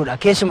taphachaa jirudha.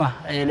 Keessuma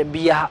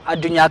biyya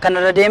addunyaa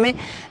kanarra deeme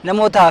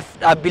namootaaf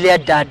dhaabbilee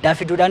adda addaa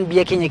fiduudhaan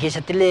biyya keenya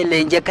keessatti illee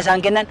leenjii akka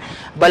isaan kennan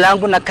balaan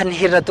kun akka hin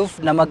hir'atuuf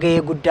nama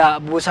gahee guddaa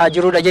buusaa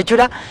jirudha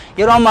jechuudha.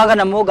 Yeroo ammaa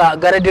kana immoo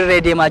gara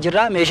dirree deemaa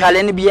jirra.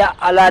 Meeshaaleen biyya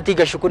alaatii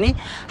gashu kuni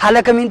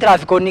haala kamiin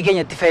tiraafikoonni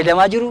keenya itti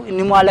fayyadamaa jiru,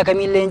 inni immoo haala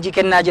kamiin leenjii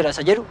kennaa jira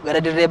isa jedhu gara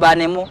dirree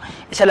baanee immoo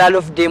isa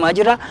ilaaluuf deemaa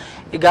jira.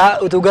 Egaa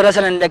utuu gara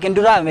sana hin dhaqin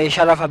dura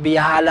sharafa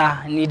biyya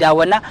alaa ni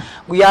daawwanna.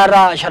 Guyyaa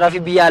irraa sharafi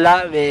biyya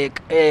alaa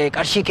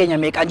qarshii keenya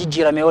meeqaan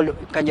jijjiiramee oolu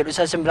kan jedhu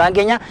isa simbiraan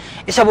keenya.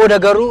 Isa booda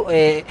garuu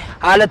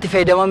haala itti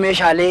fayyadama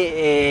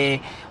meeshaalee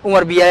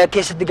Umar biyya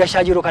keessatti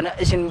gashaa jiru kana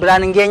isin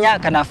biraan hin geenya.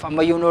 Kanaaf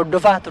ammayyuu nu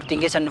hordofaa, turtiin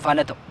keessan nu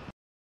faana ta'u.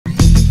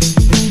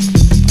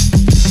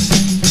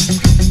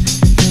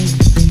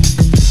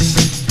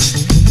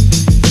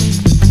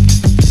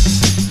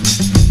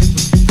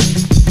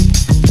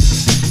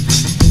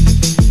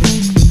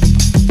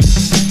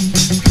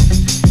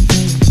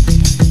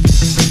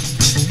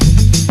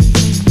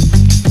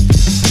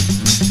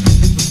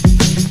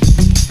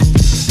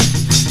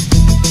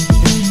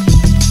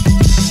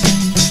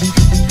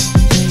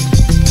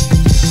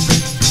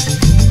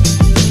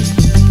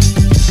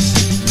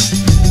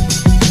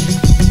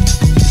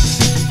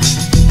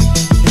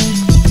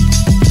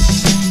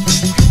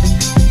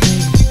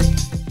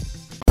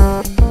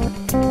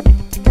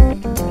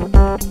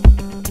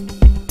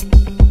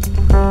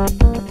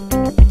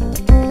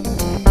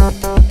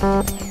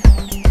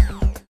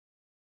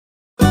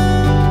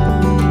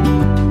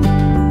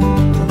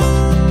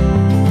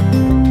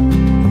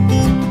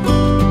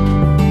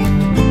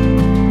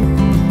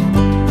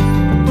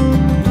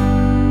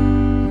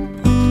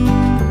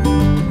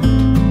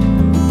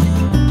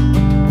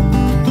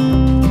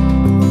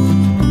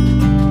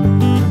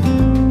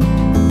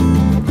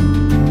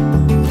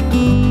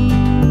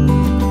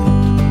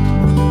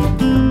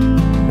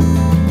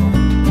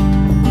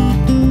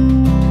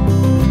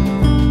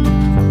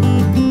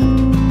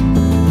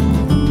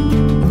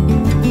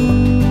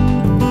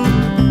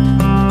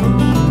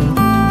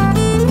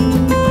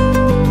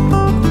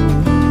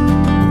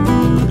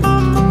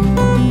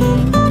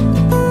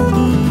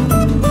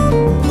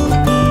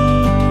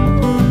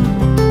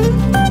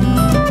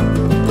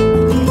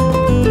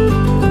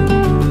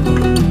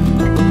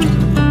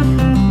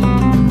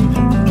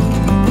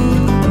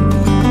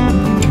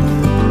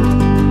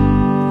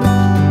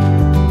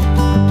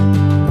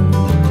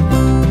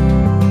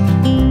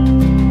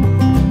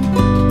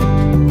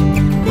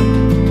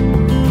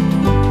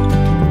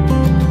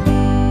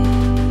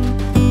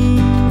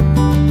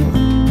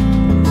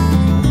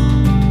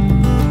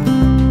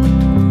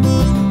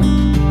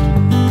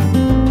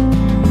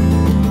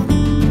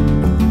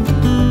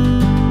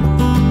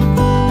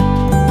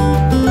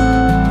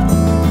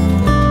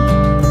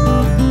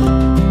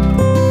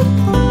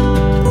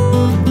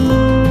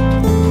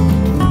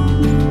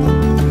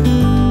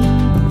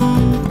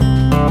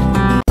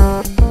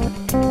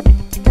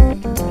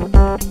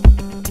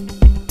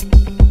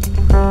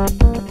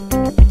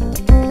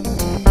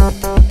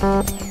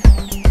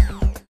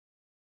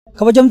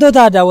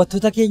 Kabajamtoota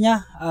daawwattoota keenya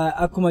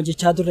akkuma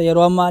jechaa turre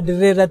yeroo ammaa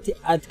dirree irratti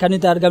kan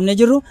nuti argamne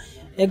jirru.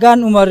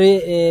 Egaan Umar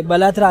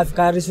balaa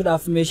tiraafikaa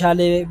hir'isuudhaaf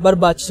meeshaalee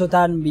barbaachisoo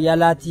ta'an biyya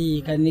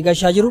alaatii kan inni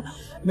gashaa jiru.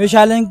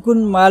 Meeshaaleen kun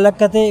maal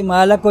akka ta'e,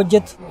 maal akka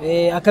hojjetu,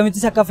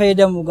 akkamittis akka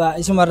fayyadamu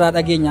isumarraa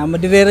dhageenya. Amma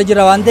dirree irra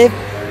jira waan ta'eef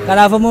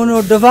kanaaf ammoo nu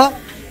hordofaa.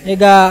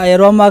 Egaa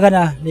yeroo ammaa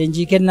kana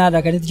leenjii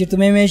kennaadha kan itti jirtu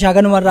meeshaa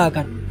kanumarraa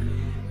kan.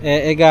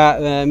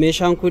 Egaa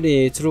meeshaan kun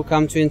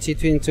TrueCam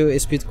 2022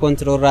 Speed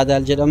Control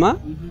Radar jedhama.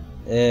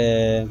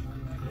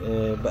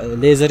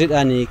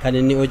 Leezeridhaan kan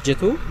inni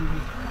hojjetu.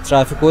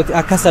 Tiraafikooti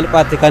akka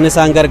salphaatti kan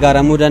isaan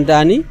gargaaramuu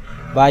danda'ani.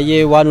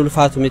 Baay'ee waan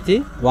ulfaatu miti.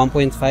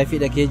 1.5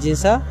 dha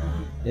keejiinsaa.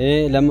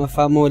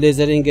 Lammaffaa immoo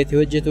leezeriin gati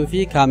hojjetuu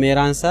fi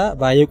kaameeraansaa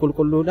baay'ee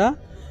qulqulluudha.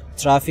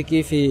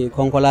 Tiraafikii fi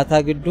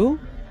konkolaataa gidduu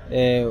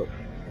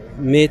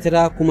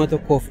meetira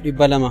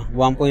 1,200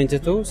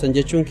 1.2 san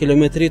jechuun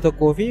kiiloomeetirii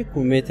tokkoo fi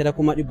meetira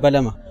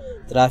 200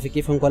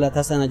 tiraafikii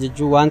konkolaataa sana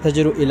jechuun wanta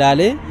jiru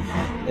ilaalee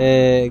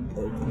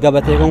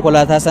gabatee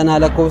konkolaataa sanaa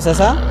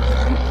lakkoofsasaa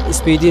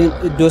ispiidiin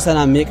iddoo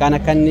sanaa meeqaan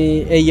akka inni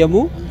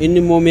eeyyamu inni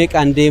immoo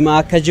meeqaan deemaa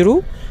akka jiru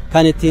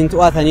kan ittiin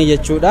to'atanii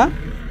jechuudha.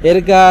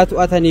 Erga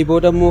to'atanii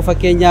booda immoo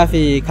fakkeenyaaf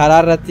karaa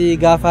irratti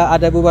gaafa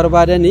adabuu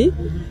barbaadanii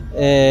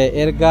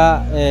erga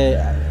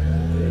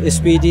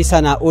ispiidii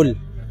sanaa ol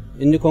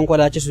inni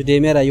konkolaachisu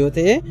deemeera yoo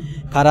ta'e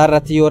karaa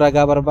irratti yoo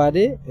ragaa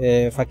barbaade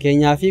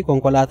fakkeenyaaf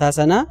konkolaataa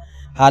sana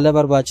haala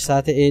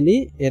barbaachisaa ta'een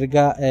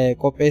erga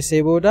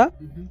qopheessee booda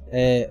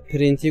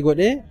piriintii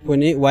godhe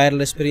kuni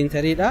wireless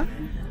printeriidha.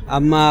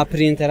 Amma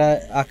piriintera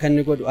akka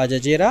inni godhu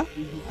ajajeera.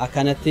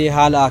 Akkanatti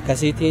haala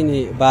akkasiitiin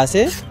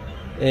baasee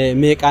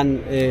meeqaan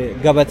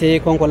gabatee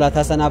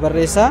konkolaataa sanaa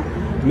barreessa,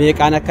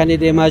 meeqaan akka inni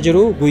deemaa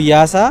jiru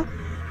guyyaasaa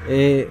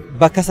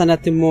bakka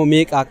sanatti immoo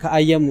meeqa akka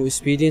ayyamu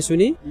speediin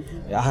suni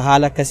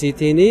haala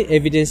akkasiitiin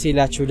evidensii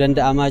laachuu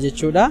danda'amaa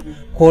jechuudha.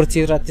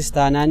 Koortii irrattis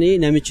taanaanii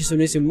namichi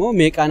sunis immoo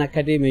meeqaan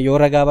akka deeme yoo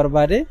ragaa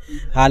barbaade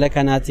haala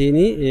kanaatiin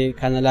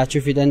kana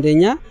laachuu fi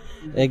dandeenya.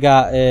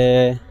 Egaa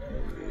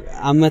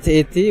amma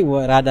ta'etti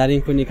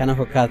raadaariin kun kana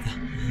fakkaata.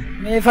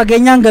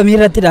 Fageenyaan gamii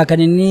irrattidha kan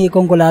inni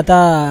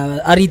konkolaataa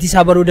ariitii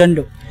isaa baruu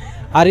danda'u.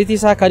 Ariitii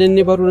isaa kan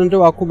inni baruu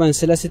danda'u akkuma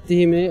sila sitti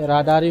hime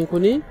raadaariin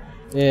kun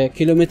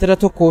kiiloomeetira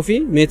 1 fi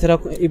meetira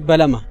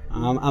 200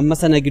 amma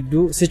sana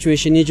gidduu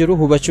situationii jiru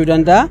hubachuu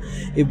danda'a.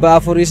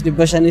 400,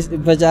 500,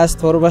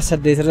 600,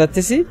 7, 8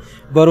 irrattis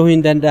baruu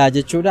hin danda'a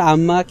jechuudha.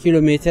 Amma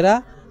kiiloomeetira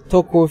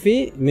 1 fi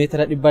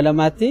meetira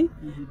 200tti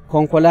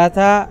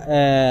konkolaataa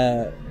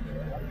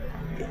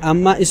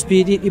amma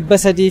speedii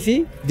 300 fi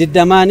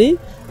 20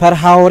 per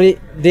hour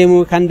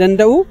deemuu kan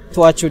danda'u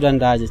to'achuu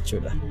danda'a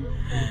jechuudha.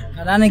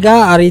 Kanaan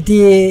egaa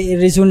ariitii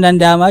hir'isuun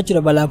danda'ama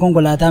jechuudha balaa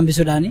konkolaataa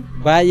hambisuudhaani.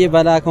 Baay'ee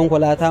balaa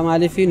konkolaataa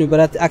maaliif nu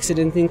biratti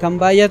accidentiin kan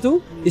baay'atu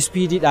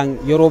speediidhaan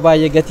yeroo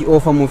baay'ee gati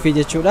oofamuufi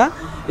jechuudha.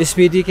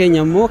 Speedii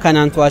keenya immoo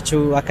kanaan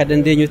to'achuu akka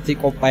dandeenyutti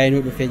qophaa'ee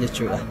nu dhufee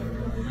jechuudha.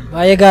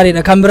 Baay'ee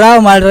gaariidha. Kan biraa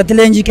maal irratti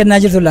leenjii kennaa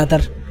jirtu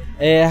laatar?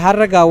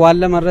 Har'a gaa waan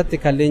lama irratti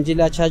kan leenjii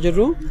laachaa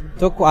jirru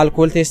tokko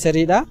alkool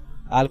teesteriidha.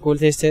 Alkool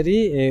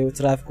teesterii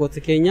tiraafikoota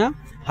keenya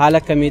haala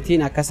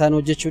akkamiitiin akka isaan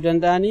hojjechuu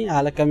danda'anii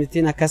haala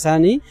akkamiitiin akka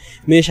isaan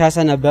meeshaa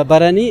sana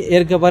baranii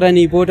erga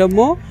baranii booda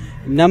immoo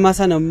nama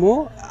sana immoo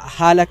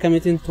haala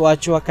akkamiitiin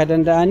to'achuu akka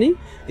danda'anii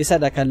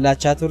isadha kan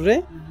laachaa turre.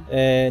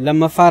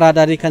 Lammaffaa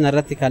raadaarii kana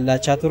irratti kan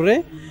laachaa turre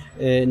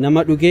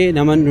nama dhugee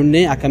nama hin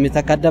dhugne akkamitti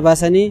akka adda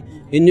baasanii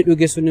inni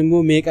dhuge sun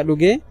immoo meeqa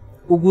dhugee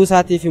dhuguu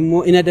isaatiif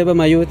immoo ina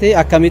dabama yoo ta'e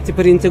akkamitti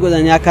piriinti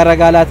godhanii akka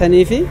ragaa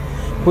laatanii fi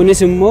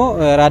kunis immoo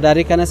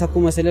raadaarii kanas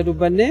akkuma sila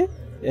dubbanne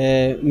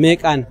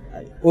meeqaan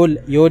ol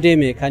yoo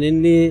deeme kan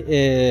inni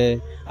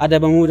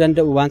adabamuu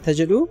danda'u wanta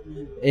jedhu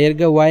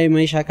erga waa'ee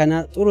meeshaa kana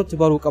xurutti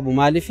baruu qabu.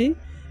 Maaliif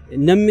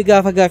namni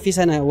gaafa gaaffii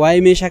sana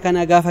waa'ee meeshaa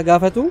kana gaafa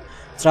gaafatu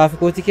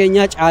tiraafikooti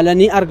keenya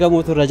caalanii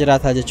argamuutu irra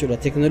jiraata jechuudha.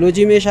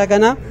 Teknooloojii meeshaa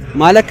kana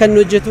maal akka inni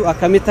hojjetu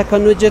akkamitti akka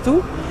inni hojjetu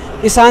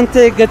isaan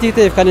ta'e gatii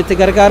ta'eef kan itti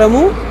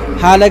gargaaramu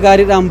haala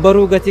gaariidhaan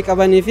baruu gatii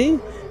qabanii fi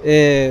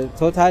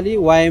tootaalii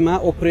waa'ee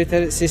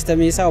operator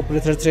systemii isaa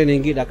operator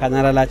trainingiidha kan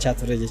irra laachaa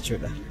ture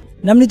jechuudha.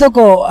 Namni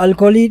tokko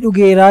alkoolii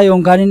dhugeeraa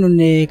yookaan hin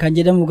dhunne kan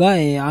jedhamu gaa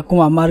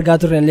akkuma amma argaa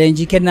turre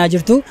leenjii kennaa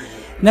jirtu.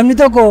 Namni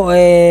tokko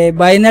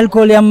baay'ina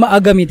alkoolii amma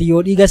agamiiti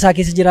yoo dhiiga isaa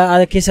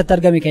keessatti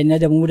argame kan inni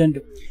adamuu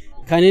danda'u?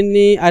 Kan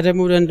inni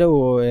adamuu danda'u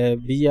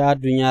biyya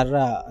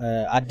addunyaarraa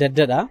adda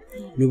addadha.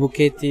 Nu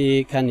bukkeetti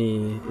kan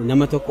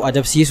nama tokko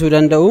adabsiisuu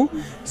danda'u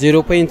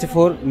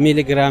 0.4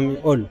 miiligiraam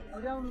ol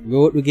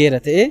yoo dhugeera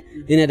ta'e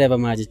inni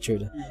adabamaa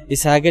jechuudha.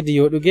 Isaa gadi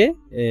yoo dhuge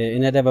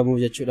inni adabamuu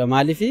jechuudha.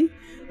 Maaliif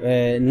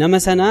nama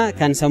sana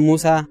kan sammuu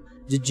isaa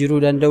jijjiiruu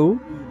danda'u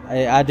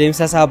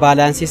adeemsa isaa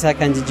baalaansii isaa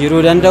kan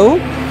jijjiiruu danda'u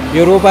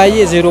yeroo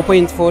baay'ee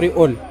 0.4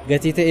 ol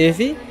gatii ta'ee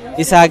fi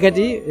isaa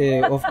gadi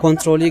of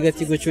controlii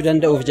gatii gochuu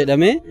danda'uuf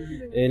jedhamee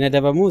inni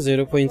adabamu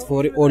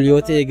 0.4 ol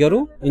yoo ta'e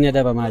garuu inni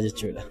adabamaa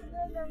jechuudha.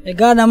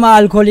 Egaa nama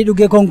alkoolii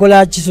dhugee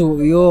konkolaachisu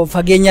yoo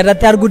fageenya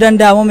irratti arguu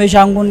danda'amu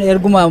meeshaan kun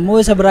erguma moo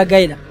isa bira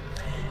ga'edha?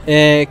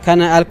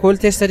 Kana alkool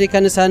teesterii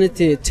kan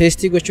isaanitti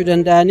teestii gochuu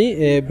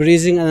danda'anii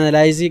breathing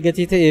analyzii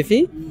gatii ta'ee fi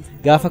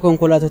gaafa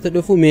konkolaatota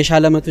dhufu meeshaa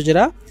lamatu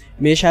jira.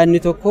 Meeshaa inni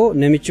tokko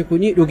namichi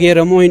kuni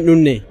dhugeera moo hin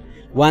dhunne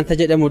wanta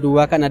jedhamu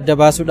duwwaa kan adda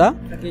baasudha.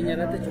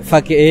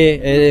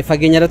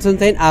 Fageenya irratti hin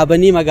ta'in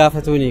dhaabanii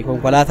magaafatuuni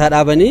konkolaataa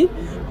dhaabanii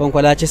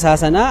konkolaachisaa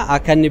sana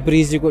akka inni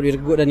biriizii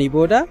godhanii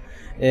booda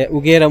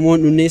dhugeera moo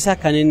hin dhunne isaa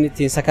kan inni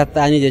ittiin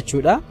sakatta'anii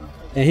jechuudha.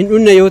 Hin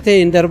dhunne yoo ta'e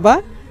hin darbaa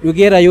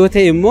dhugeera yoo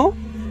ta'e immoo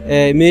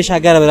meeshaa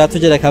gara biraatu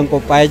jira kan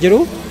qophaa'ee jiru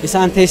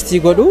isaan teestii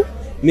godhu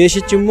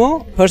meeshichi immoo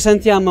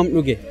persentii hammam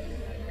dhuge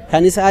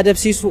kan isa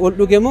adabsiisu ol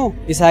dhuge moo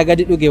isaa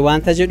gadi dhuge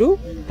wanta jedhu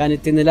kan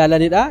ittiin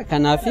ilaalanidha.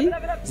 Kanaaf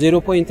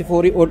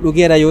 0.4 ol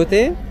dhugeera yoo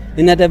ta'e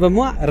inni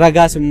adabamu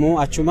ragaas immoo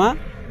achuma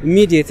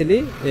immediately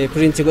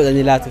piriintii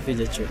godhanii laatuufi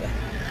jechuudha.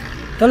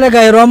 Tole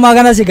egaa yeroo ammaa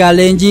kanas egaa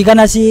leenjii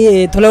kanas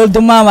tola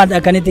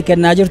ooltummaadha kan itti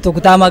kennaa jirtu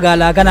kutaa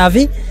magaalaa kanaaf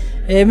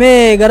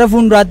mee gara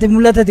fuulduraatti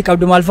mul'atatti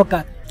qabdu maal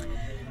fakkaata?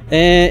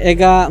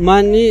 Egaa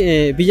maanni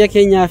biyya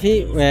keenyaa fi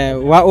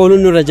waa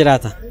ooluun nurra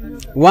jiraata.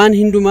 Waan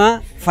hundumaa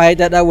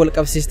faayidaadhaan wal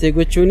qabsiistee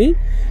gochuun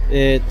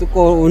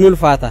xiqqoo ni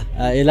ulfaata.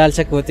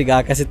 Ilaalcha kootti egaa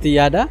akkasitti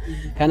yaada.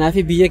 Kanaaf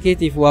biyya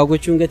keetiif waa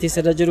gochuun gatii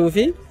sirra jiruu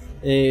fi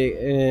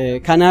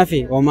kanaaf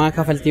homaa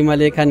kafaltii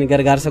malee kan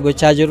gargaarsa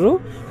gochaa jirru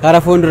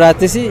karaa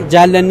fuulduraattis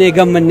jaallannee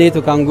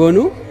gammanneetu kan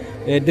goonu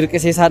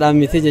dirqisiisaadhaan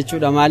miti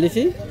jechuudha. Maaliif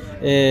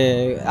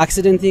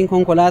accidentiin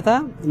konkolaataa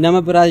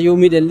nama biraa yoo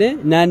miidhallee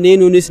naannee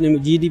nuunis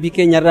GDP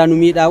keenyarraa nu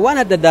miidhaa waan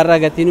adda addaarraa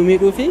gatii nu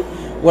miidhuu fi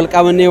wal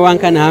qabannee waan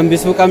kana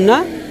hambisuu qabna.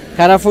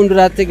 Karaa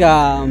fuulduraatti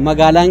egaa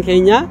magaalaan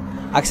keenya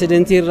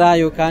accidentii irraa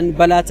yookaan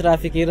balaa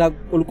tiraafikii irraa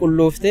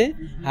qulqullooftee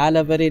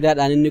haala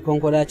bareedaadhaan inni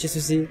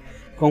konkolaachisus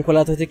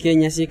konkolaatota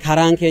keenyas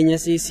karaan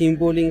keenyas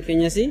simbooliin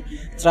keenyas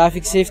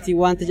tiraafik seeftii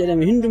wanta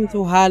jedhame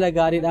hundumtuu haala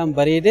gaariidhaan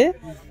bareedee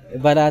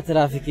balaa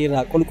tiraafikii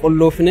irraa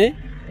qulqulloofne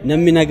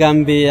namni nagaan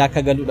bee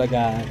akka galu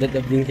dhagaa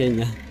dadhabbiin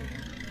keenya.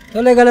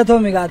 Tole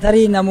galatoomi gaa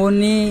tarii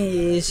namoonni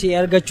si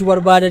argachuu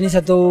barbaadanis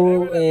haa ta'u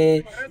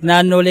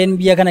naannoleen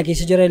biyya kana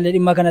keessa jiran illee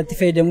dhimma kanatti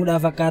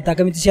fayyadamuudhaaf akkaataa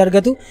akkamitti si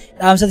argatu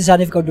dhaamsa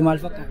isaaniif qabdu maal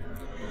fakkaata?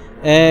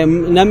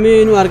 Namni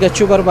nu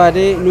argachuu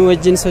barbaade nu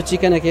wajjin sochii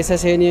kana keessa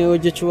seenee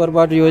hojjechuu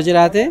barbaadu yoo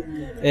jiraate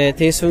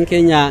teessoon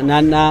keenya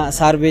naannaa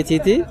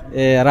Saarbeetiiti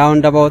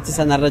raawund abaawutti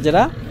sanarra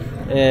jira.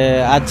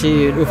 Achi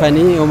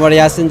dhufanii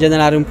Omoriyaasin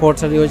Jeneraal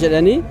Importer yoo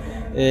jedhanii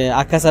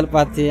akka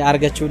salphaatti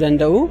argachuu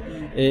danda'u.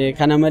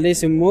 Kana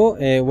malees immoo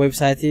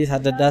websaayitii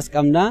adda addaas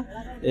qabna.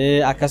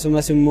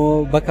 Akkasumas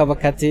immoo bakka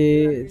bakkatti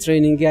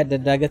treeningii adda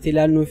addaa gati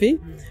ilaalluu fi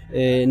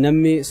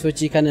namni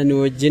sochii kana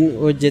nu wajjin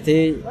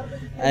hojjetee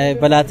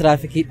balaa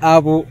tiraafikii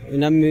dhaabuu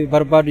namni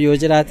barbaadu yoo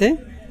jiraate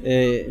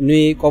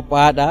nuyi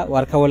qophaa'aadha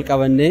warka wal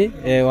qabannee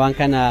waan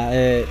kana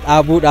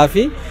dhaabuudhaa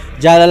fi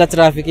jaalala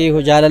tiraafikii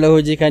jaalala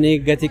hojii kan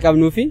gati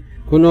qabnuu fi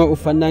kunoo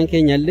uffannaan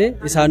keenya illee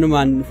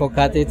isaanumaan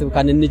fokkaateetu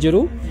kan inni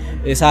jiru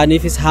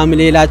isaaniifis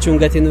haamilee laachuun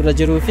gatiin irra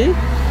jiruu fi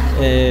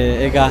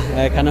egaa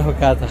kana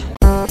fakkaata.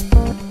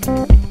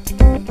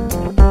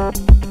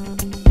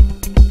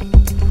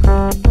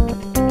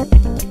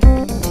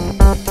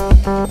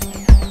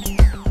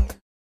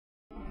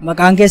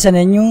 Maqaan keessan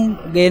eenyu?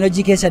 Gaheen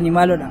hojii keessanii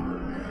maalodha?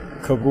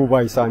 Kabruu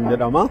Baayisaan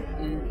jedhama.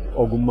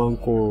 Ogummaan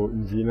koo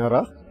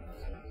injiinara.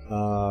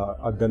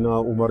 Addanaa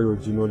Umarii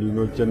wajjin waliin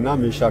hojjennaa.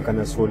 Meeshaa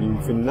kanas waliin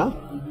finnaa.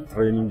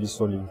 Treeningis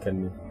waliin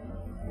kenna.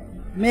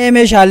 Mee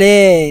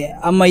meeshaalee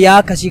ammayyaa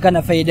akkasii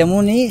kana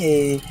fayyadamuun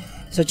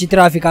sochii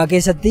tiraafikaa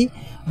keessatti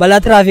balaa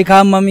tiraafikaa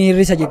hammamii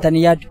hir'isa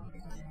jettanii yaaddu?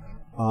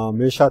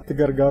 Meeshaatti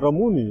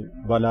gargaaramuun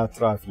balaa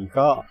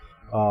tiraafikaa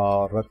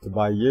irratti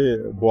baay'ee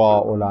bu'aa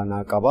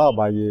olaanaa qaba.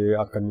 Baay'ee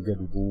akka inni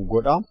gadi bu'u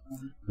godha.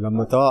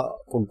 Lammataa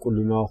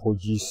qulqullina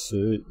hojiis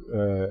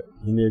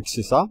hin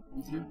eegsisa.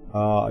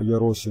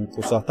 Yeroo isin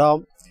qusata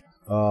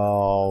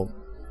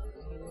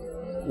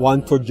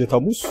wanti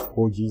hojjetamus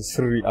hojiin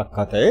sirrii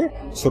akka ta'e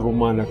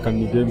sirrummaan akka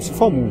inni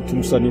deemsifamu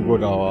tumsanii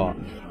godha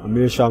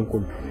meeshaan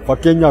kun.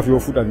 Fakkeenyaaf yoo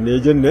fudhannee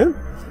jenne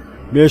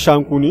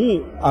meeshaan kun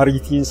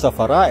ariitiin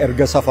safaraa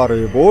erga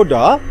safaree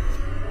booda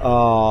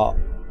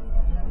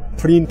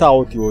print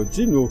out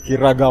wajjin yookiin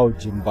ragaa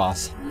wajjin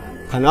baasa.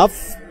 Kanaaf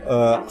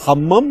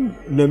hammam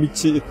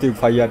namichi itti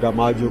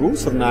fayyadamaa jiru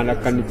sirnaan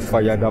akka inni itti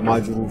fayyadamaa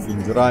jiruuf hin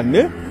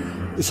jiraanne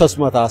isas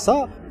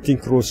mataasaa ittiin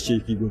cross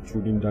checkii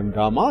gochuun hin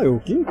danda'ama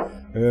yookiin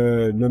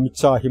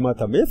namicha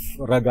himatameef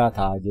ragaa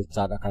ta'a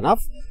jechaadha. Kanaaf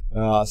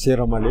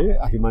seera malee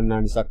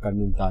himannaanis akka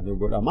hin taane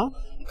godhama.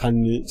 Kan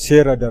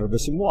seera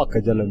darbes immoo akka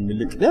jala hin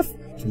miliqneef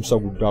tumsa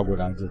guddaa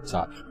godha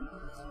jechaadha.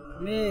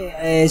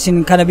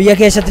 Isin kana biyya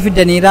keessatti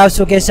fiddanii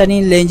raabsuu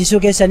keessaniin leenjisuu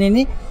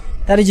keessaniin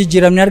tarii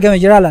jijjiiramni argame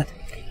jira laata?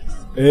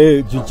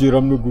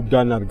 Jijjiiramni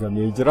guddaan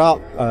argamee jira.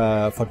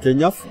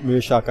 Fakkeenyaaf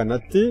meeshaa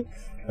kanatti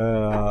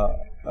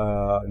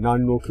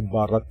naannoo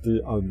kibbaa irratti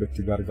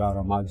itti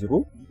gargaaramaa jiru.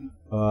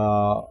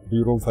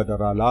 Biiroon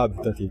federaalaa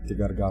bitatee itti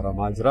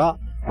gargaaramaa jira.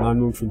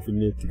 Naannoon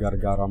Finfinnee itti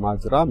gargaaramaa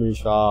jira.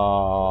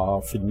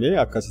 Meeshaa finnee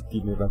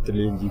akkasittiin irratti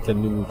leenjii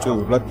kenninu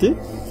irratti.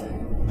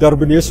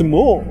 Darbinees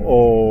immoo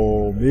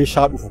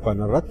meeshaa dhufu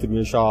kanarratti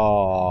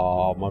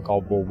meeshaa maqaa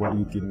obbo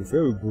Waliitiin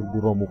dhufee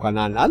gurguramu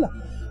kanaan ala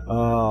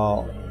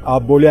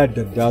dhaabbolee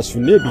adda addaa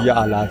sunnee biyya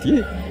alaatii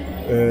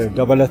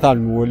dabalataan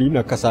nu waliin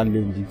akka isaan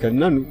leenjii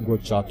kennan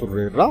gochaa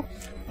turreerra.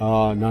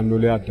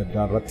 Naannolee adda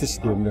addaa irrattis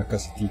deemne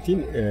akkasittiin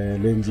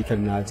leenjii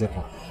kennaa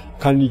jirra.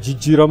 Kan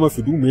jijjiirama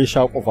fidu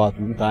meeshaa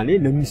qofaatu hin taane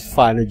namni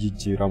faana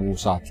jijjiiramuu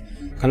isaati.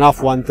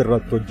 Kanaaf wanti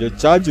irratti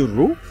hojjechaa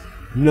jirru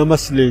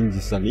namas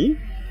leenjisanii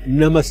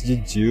namas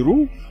jijjiiru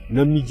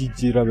namni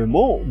jijjiirame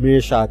immoo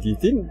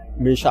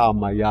meeshaa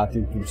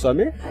ammayyaatiin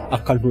tumsame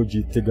akka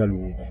hojiitti galu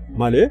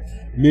malee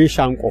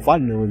meeshaan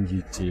qofaan nama hin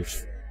jijjiirsu.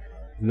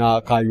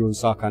 Kaayyoon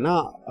isaa kana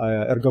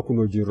erga kun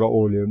hojiirra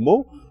oolee immoo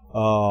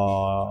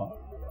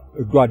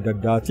iddoo adda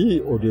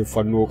addaatii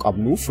odeeffannoo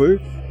qabnuuf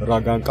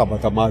ragaan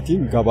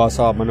qabatamaatiin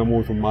gabaasaa mana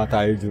mootummaa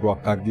taa'ee jiru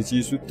akka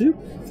argisiisutti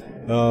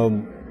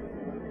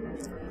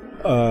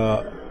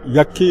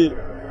yakki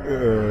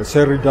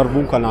seerri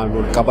darbuun kanaan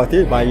wal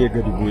qabatee baay'ee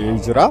gadi bu'ee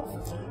jira.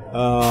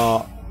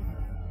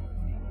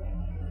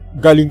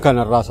 Galiin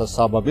kanarraa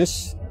sassaabames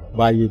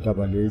baay'ee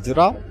dabalee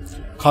jira.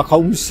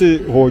 Kaka'umsi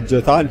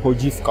hojjetaan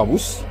hojiif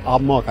qabus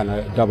amma kana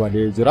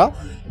dabalee jira.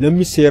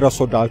 Namni seera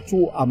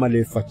sodaachuu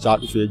amaleeffachaa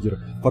dhufee jira.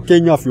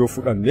 Fakkeenyaaf yoo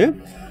fudhanne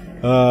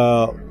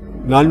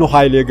naannoo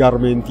Haayilee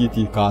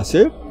Gaarmentiitii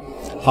kaasee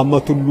hamma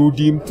Tulluu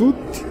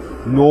Diimtuutti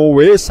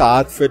Noowee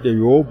sa'aat fedhe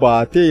yoo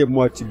baatee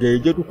yommuu achi ga'ee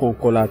jedhu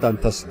konkolaataan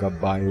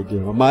tasgabbaa'ee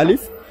deema.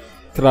 Maaliif?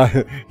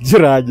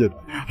 Jiraa jedha.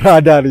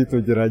 Raadaariitu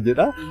jira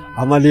jedha.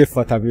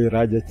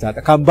 Amaleeffatameera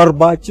jechaadha. Kan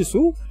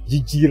barbaachisu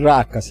jijjiirraa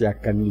akkasii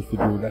akka inni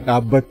fiduudha.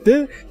 Dhaabbattee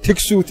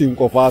tiksuutiin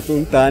qofaatu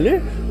hin taane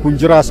kun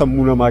jiraa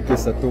sammuu namaa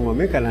keessatti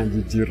uumame kanaan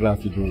jijjiirraa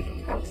fiduudha.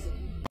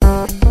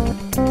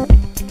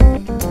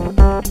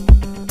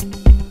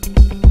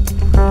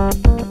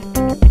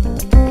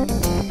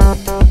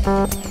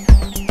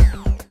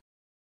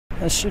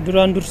 እሺ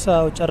duraan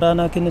dursaa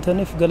carraanaa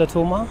kennitaniif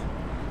galatooma.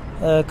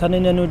 Kan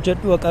inni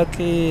hojjedhu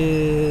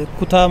Aqaaqii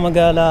kutaa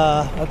magaalaa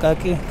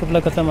Aqaaqii kifla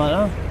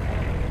katamaadha.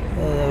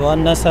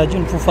 Waannaa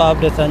saajin Fufaa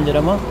Abdataan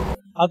jedhama.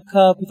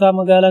 Akka kutaa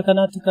magaalaa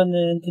kanaatti kan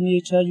inni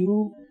jechaa jiru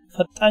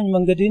faxxaan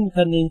mangadiin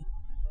kan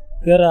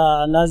gara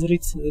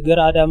Naaziriit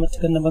gara Adaamaatti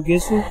kan nama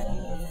geessu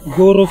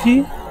Gooroo fi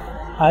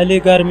Haayilee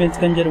Gaarmenti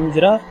kan jedhamu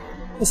jira.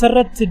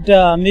 Isarratti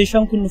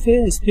meeshaan kun dhufee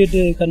ispeed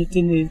kan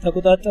ittiin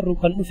taquxaaxarru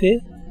kan dhufee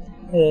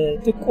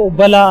xiqqoo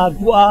balaa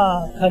du'aa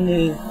kan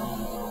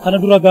kana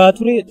dura gahaa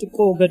ture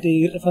xiqqoo gadi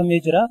hir'ifamee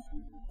jira.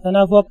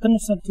 Kanaafuu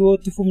akkanatti yoo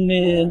itti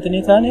fufnee intini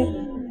taane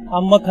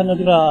amma kana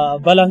dura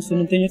balaan sun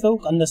intini ta'u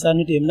qannasaa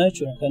ni deemna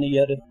jechuudha kan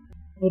yaadu.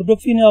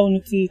 Hordoffiin yaa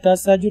nuti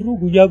taasisaa jirru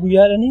guyyaa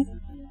guyyaadhaan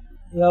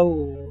yaa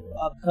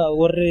akka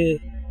warri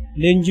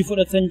leenjii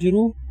fudhatan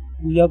jiru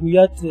guyyaa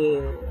guyyaatti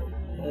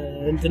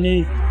intini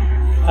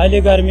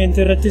Haayilee Gaarmenti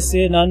irrattis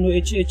naannoo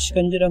HH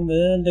kan jedhamu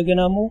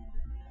እንደገና immoo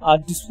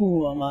addisu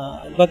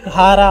bakka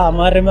haaraa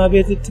maaramaa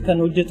beetitti kan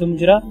hojjetamu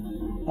jira.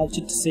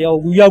 Achittis yaa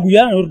guyyaa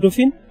guyyaan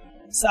hordoffiin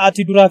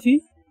sa'aatii duraa fi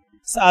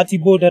sa'aatii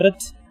booda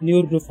irratti ni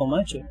hordofama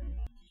jechuudha.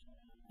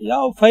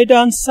 Yaa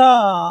faayidaan isaa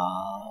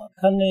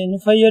kan nu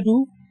fayyadu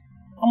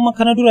amma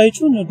kana dura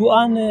jechuun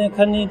du'aan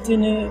kan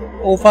ittiin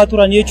oofaa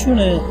turan jechuun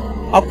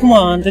akkuma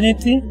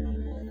antanitti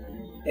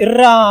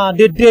irraa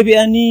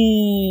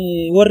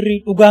deddeebi'anii warri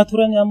dhugaa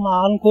turan amma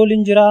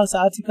alkooliin jira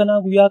sa'aatii kana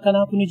guyyaa kana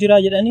kuni jira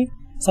jedhanii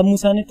sammuu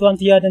isaaniitti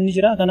wanti yaadan ni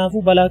jira.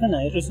 Kanaafuu balaa kana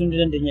hir'isuu ni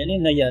dandeenyanii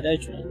na yaada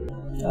jechuudha.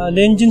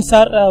 Leenjiin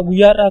saarraa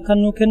guyyaadhaa kan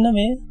nu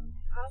kenname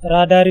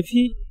raadaarii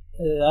fi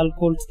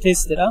alkool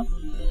teestidha.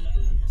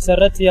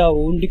 Isarratti yaa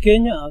hundi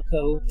keenya akka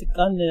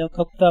xiqqaan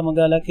akka kutaa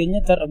magaalaa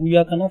keenyatti har'a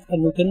guyyaa kanaaf kan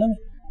nu kenname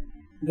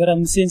gara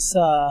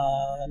miseensa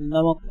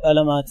nama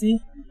 12ti.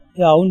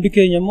 Yaa hundi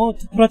keenya immoo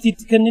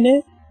tikiratiitti kennine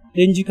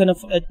leenjii kana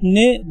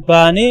fudhannee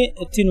baanee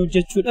ittiin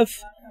hojjechuudhaaf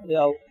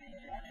yaa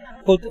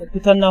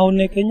kutannaa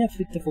honnee keenyaaf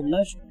itti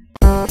fufnaa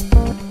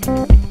jechuudha.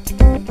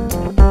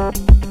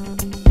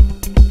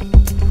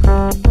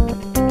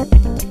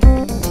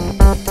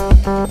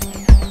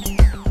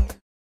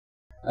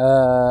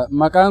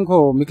 Maqaan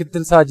koo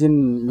Mikittil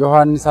Saajin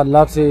Yohaannis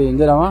Allaabsee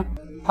jedhama.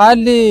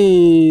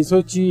 Haalli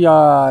sochii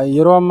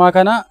yeroo ammaa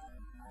kana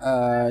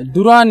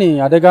duraan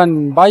adagaan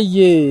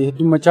baay'ee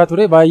heddummachaa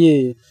ture,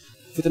 baay'ee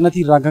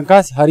fixnatii irraan kan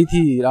kaase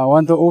hariitiidhaan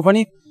wanta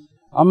oofaniif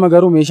amma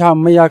garuu meeshaa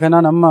ammayyaa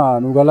kanaan amma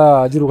nu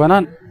galaa jiru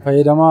kanaan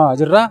fayyadamaa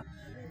jirra.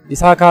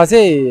 Isaa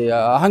kaasee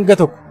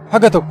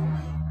haga tokko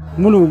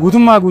mulu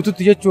guutummaa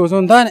guututti jechuu osoo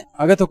hin taane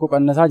haga tokko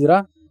qannasaa jira.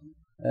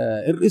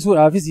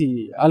 Hir'isuudhaafis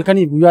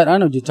halkanii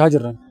guyyaadhaan hojjechaa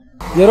jirra.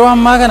 Yeroo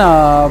ammaa kana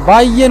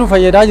baay'ee nu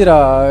fayyadaa jira.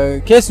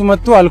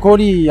 Keessumattuu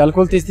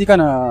alkool teestii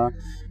kana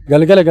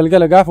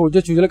galgala gaafa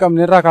hojjechuu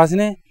jalqabne irraa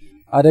kaasne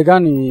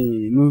adagaan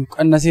nu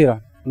qannaseera,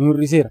 nu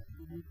hir'iseera.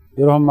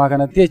 Yeroo ammaa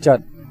kanatti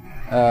jechaadha.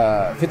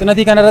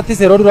 Fixnatii kana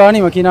irrattis yeroo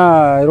duraanii makiinaa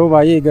yeroo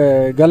baay'ee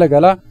gala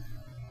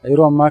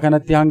yeroo ammaa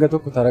kanatti hanga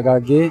tokko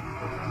taragaaggee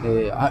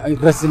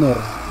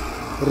hir'isineera.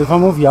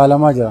 Hir'ifamuuf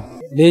yaalamaa jira.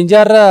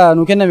 Leenjiarra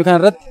nu kenname kana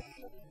irratti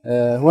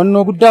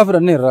wannoo guddaa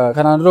fudhanneerra.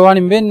 Kanaan dura waan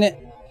hin beekne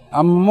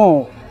ammoo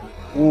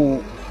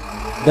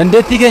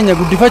dandeettii keenya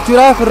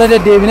guddifachuudhaaf irra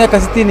deddeebinee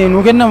akkasittiin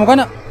nu kennamu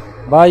kana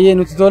baay'ee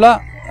nutti tola.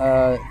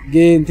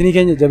 Geentinii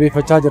keenya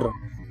jabeeffachaa jirra.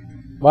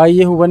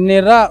 Baay'ee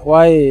hubanneerra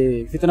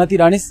waa'ee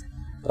fixnatiidhaanis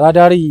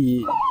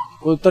raadaarii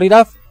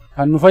qulxuriidhaaf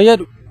kan nu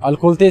fayyadu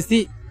alkool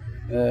teestii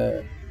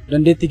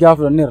dandeettii gaa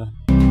fudhanneerra.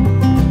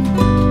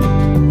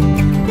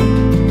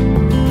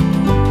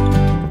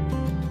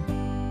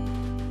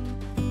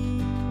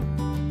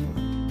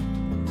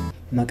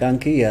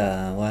 Maqaan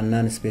kiyya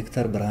waannaan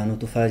Inspektar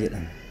Birhaanuu Tufaa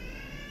jedhama.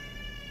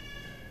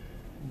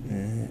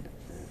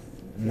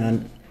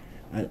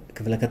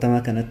 Kifla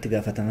katamaa kanatti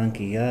gaafatamaan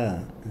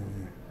kiyyaa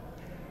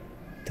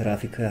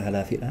Tiraafikaa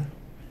Halaafidha.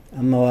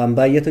 Amma waan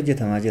baay'eetu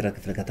hojjetamaa jira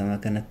kifla katamaa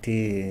kanatti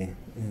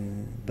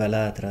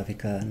balaa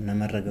tiraafikaa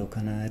namarra ga'u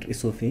kana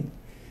hir'isuu fi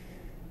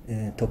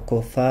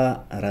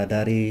tokkoffaa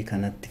raadaarii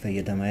kanatti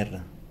fayyadamaa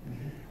jirra.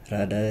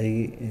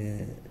 Raadaarii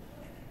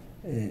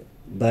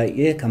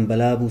baay'ee kan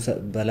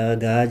balaa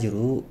gahaa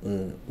jiru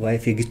waa'ee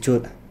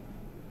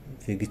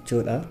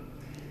fiigichoodha.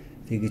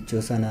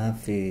 Fiigichoo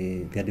sanaaf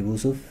gadi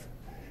buusuuf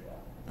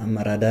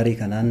amma raadaarii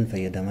kanaan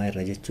fayyadamaa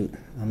jirra jechuudha.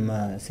 Amma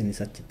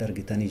isinis achitti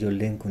argitan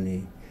ijoolleen kun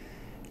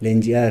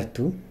leenji'aa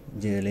jirtu.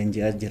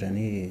 Leenji'aa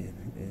jiranii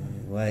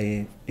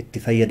waa'ee itti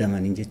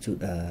fayyadamanii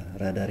jechuudha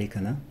raadaarii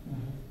kana.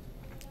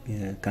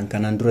 Kan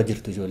kanaan dura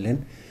jirtu ijoolleen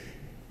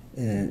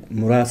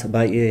muraasa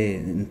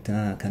baay'ee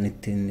kan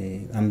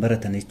ittiin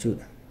baratan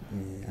jechuudha.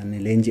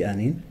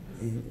 Leenji'aniin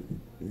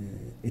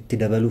itti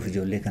dabaluuf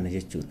ijoollee kana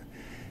jechuudha.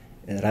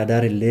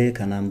 Raadaarillee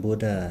kanaan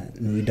booda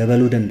nuyi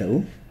dabaluu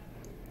danda'u.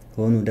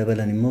 Hoonuu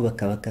dabalan immoo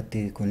bakka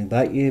bakkatti kun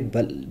baay'ee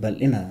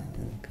bal'ina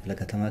kifla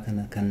katamaa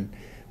kana kan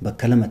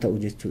bakka lama ta'u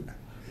jechuudha.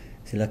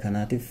 Sila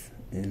kanaatiif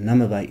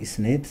nama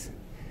baay'isneet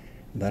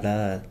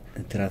balaa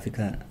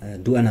tiraafikaa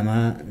du'a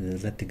namaa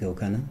irratti ga'u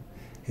kana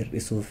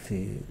hir'isuuf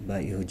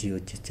baay'ee hojii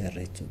hojjechaa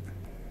jirra jechuudha.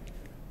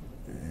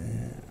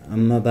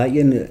 Amma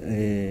baay'een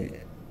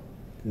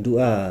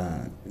du'a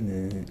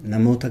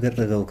namoota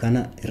garra ga'u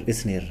kana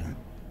hir'isneerra.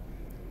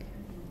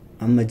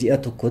 Amma ji'a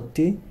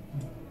tokkotti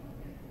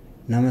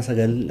nama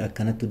 9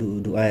 akkanatti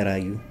du'aa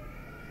iraayyuu.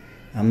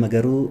 Amma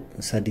garuu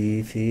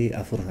 3 fi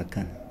 4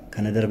 akkan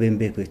kana darbeen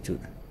beeku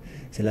jechuudha.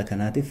 Sila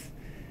kanaatiif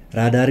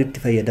raadaaritti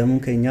fayyadamuun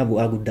keenya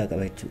bu'aa guddaa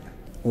qaba jechuudha.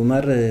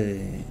 Umar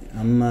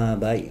amma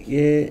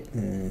baay'ee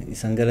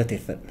isan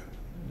galateeffadha.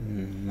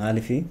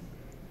 Maaliif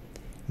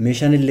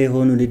meeshaan illee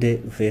hoonuu didee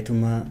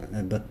dhufeetuma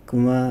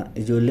bakkuma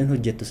ijoolleen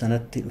hojjettu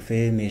sanatti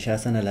dhufee meeshaa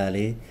sana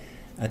laalee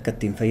akka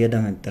ittiin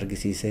fayyadaman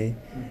argisiisee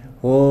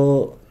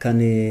hoo kan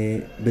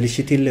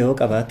bilishitiillee hoo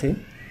qabaate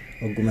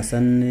ogguma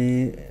san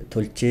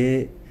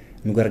tolchee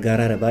nu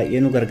gargaaraa baay'ee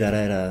nu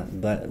gargaaraa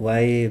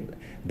waa'ee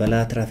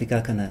balaa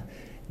tiraafikaa kana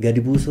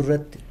gadi buusuu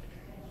irratti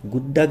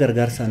guddaa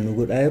gargaarsaan nu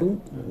godhaa jiru.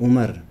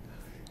 Umar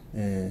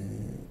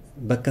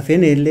bakka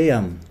feene illee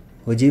yaamu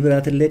hojii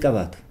biraatillee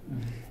qabaatu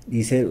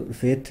dhiisee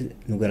dhufeetti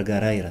nu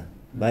gargaaraa jira.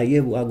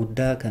 Baay'ee bu'aa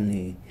guddaa kan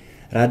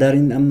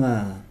raadaariin amma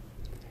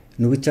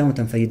nu bichaa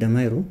mutan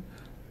fayyadamaa jiru.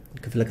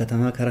 Kifla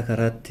katamaa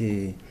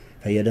karaatti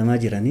fayyadamaa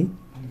jiranii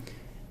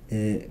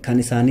kan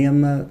isaanii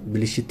amma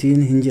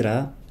bilishitiin hin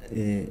jiraa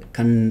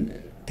kan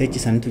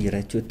teechisanitu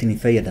jira jechuudha ittiin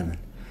fayyadaman.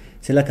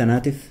 Sila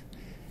kanaatiif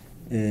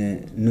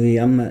nuyi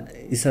amma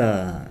isa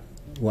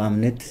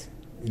waamnetti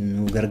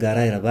nu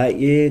gargaaraa jira.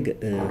 Baay'ee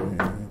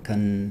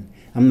kan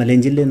amma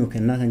leenjillee nu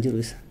kennaa kan jiru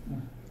isa.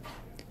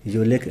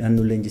 Ijoollee kan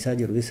nu leenjisaa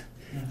jiru isa.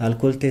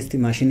 Alkool teestii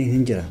maashinii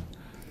hin jira.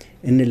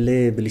 Inni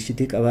illee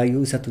bilishitii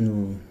qabaayyuu isatu nu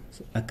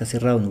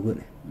akkasirraa nu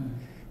godhe.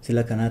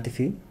 Sila kanaatiif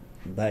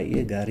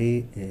baay'ee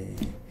gaarii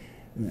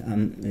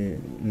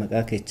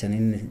maqaa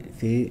keechaniin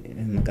fi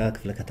maqaa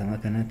kifla katamaa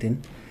kanaatiin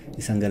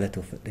isan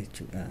galatoofadha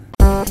jechuudha.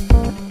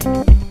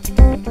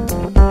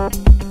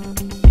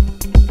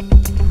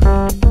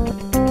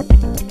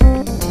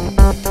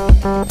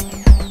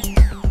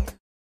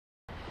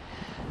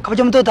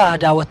 Kabajamtoota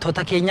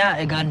daawwattoota keenya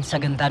egaan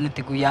sagantaan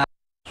nuti guyyaa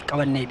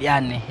qabannee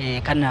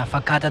dhiyaanne kan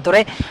fakkaata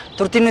ture.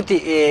 Turtiin nuti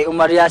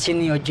Umar Yaasin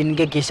wajjin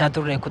geggeessaa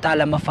turre kutaa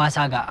lammaffaa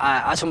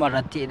isaa asuma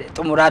irratti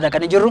xumuraadha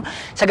kan jirru.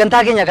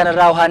 Sagantaa keenya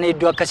kanarraa waan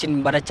hedduu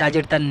akkasiin barachaa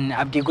jirtan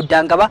abdii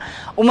guddaan qaba.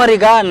 Umar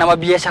egaa nama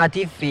biyya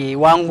isaatiif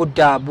waan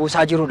guddaa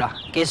buusaa jirudha.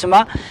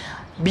 Keessumaa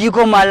biyyi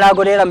koo maallaa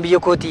godheeran biyya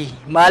kooti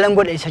maalan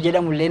godhe isa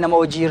jedhamullee nama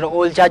hojii irra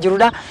oolchaa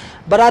jirudha.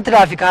 Balaa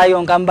tiraafikaa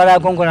yookaan balaa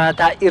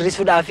konkolaataa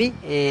hir'isuudhaaf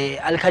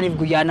halkaniif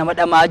guyyaa nama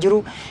dhamaa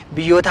jiru.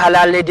 Biyyoota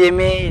alaallee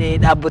deemee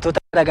dhaabbattoota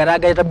garaagaraa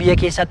gara biyya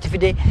keessatti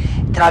fide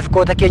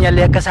tiraafikoota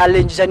keenyallee akka isaan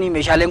leenjisanii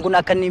meeshaaleen kun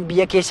akka inni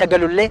biyya keessa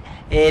galullee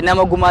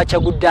nama gumaacha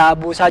guddaa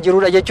buusaa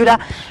jirudha jechuudha.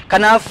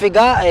 Kanaaf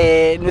egaa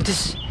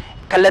nutis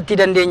kallattii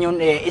dandeenyuun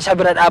isa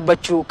bira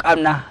dhaabbachuu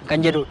qabna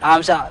kan jedhu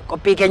dhaamsa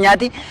qophii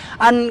keenyaati.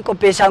 An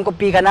qopheessaan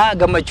qophii kana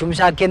gammachuun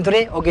isaa keen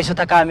ture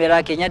ogeessota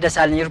kaameeraa keenya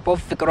Dasaalany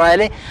Hirphoof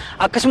Fiqiraalee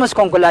akkasumas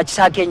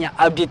konkolaachisaa keenya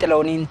Abdii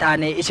Xilaawuniin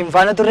taane isin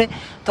faana ture.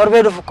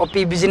 Torbee dhufu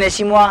qophii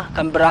bizineesii MOAA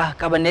kan biraa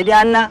qabannee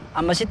dhiyaanna.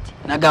 Ammasitti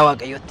nagaa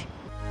Waaqayyootti.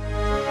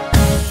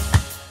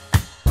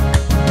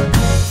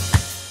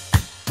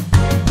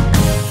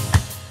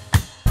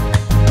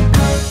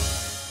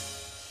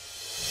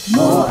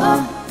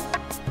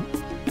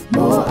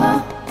 MOAA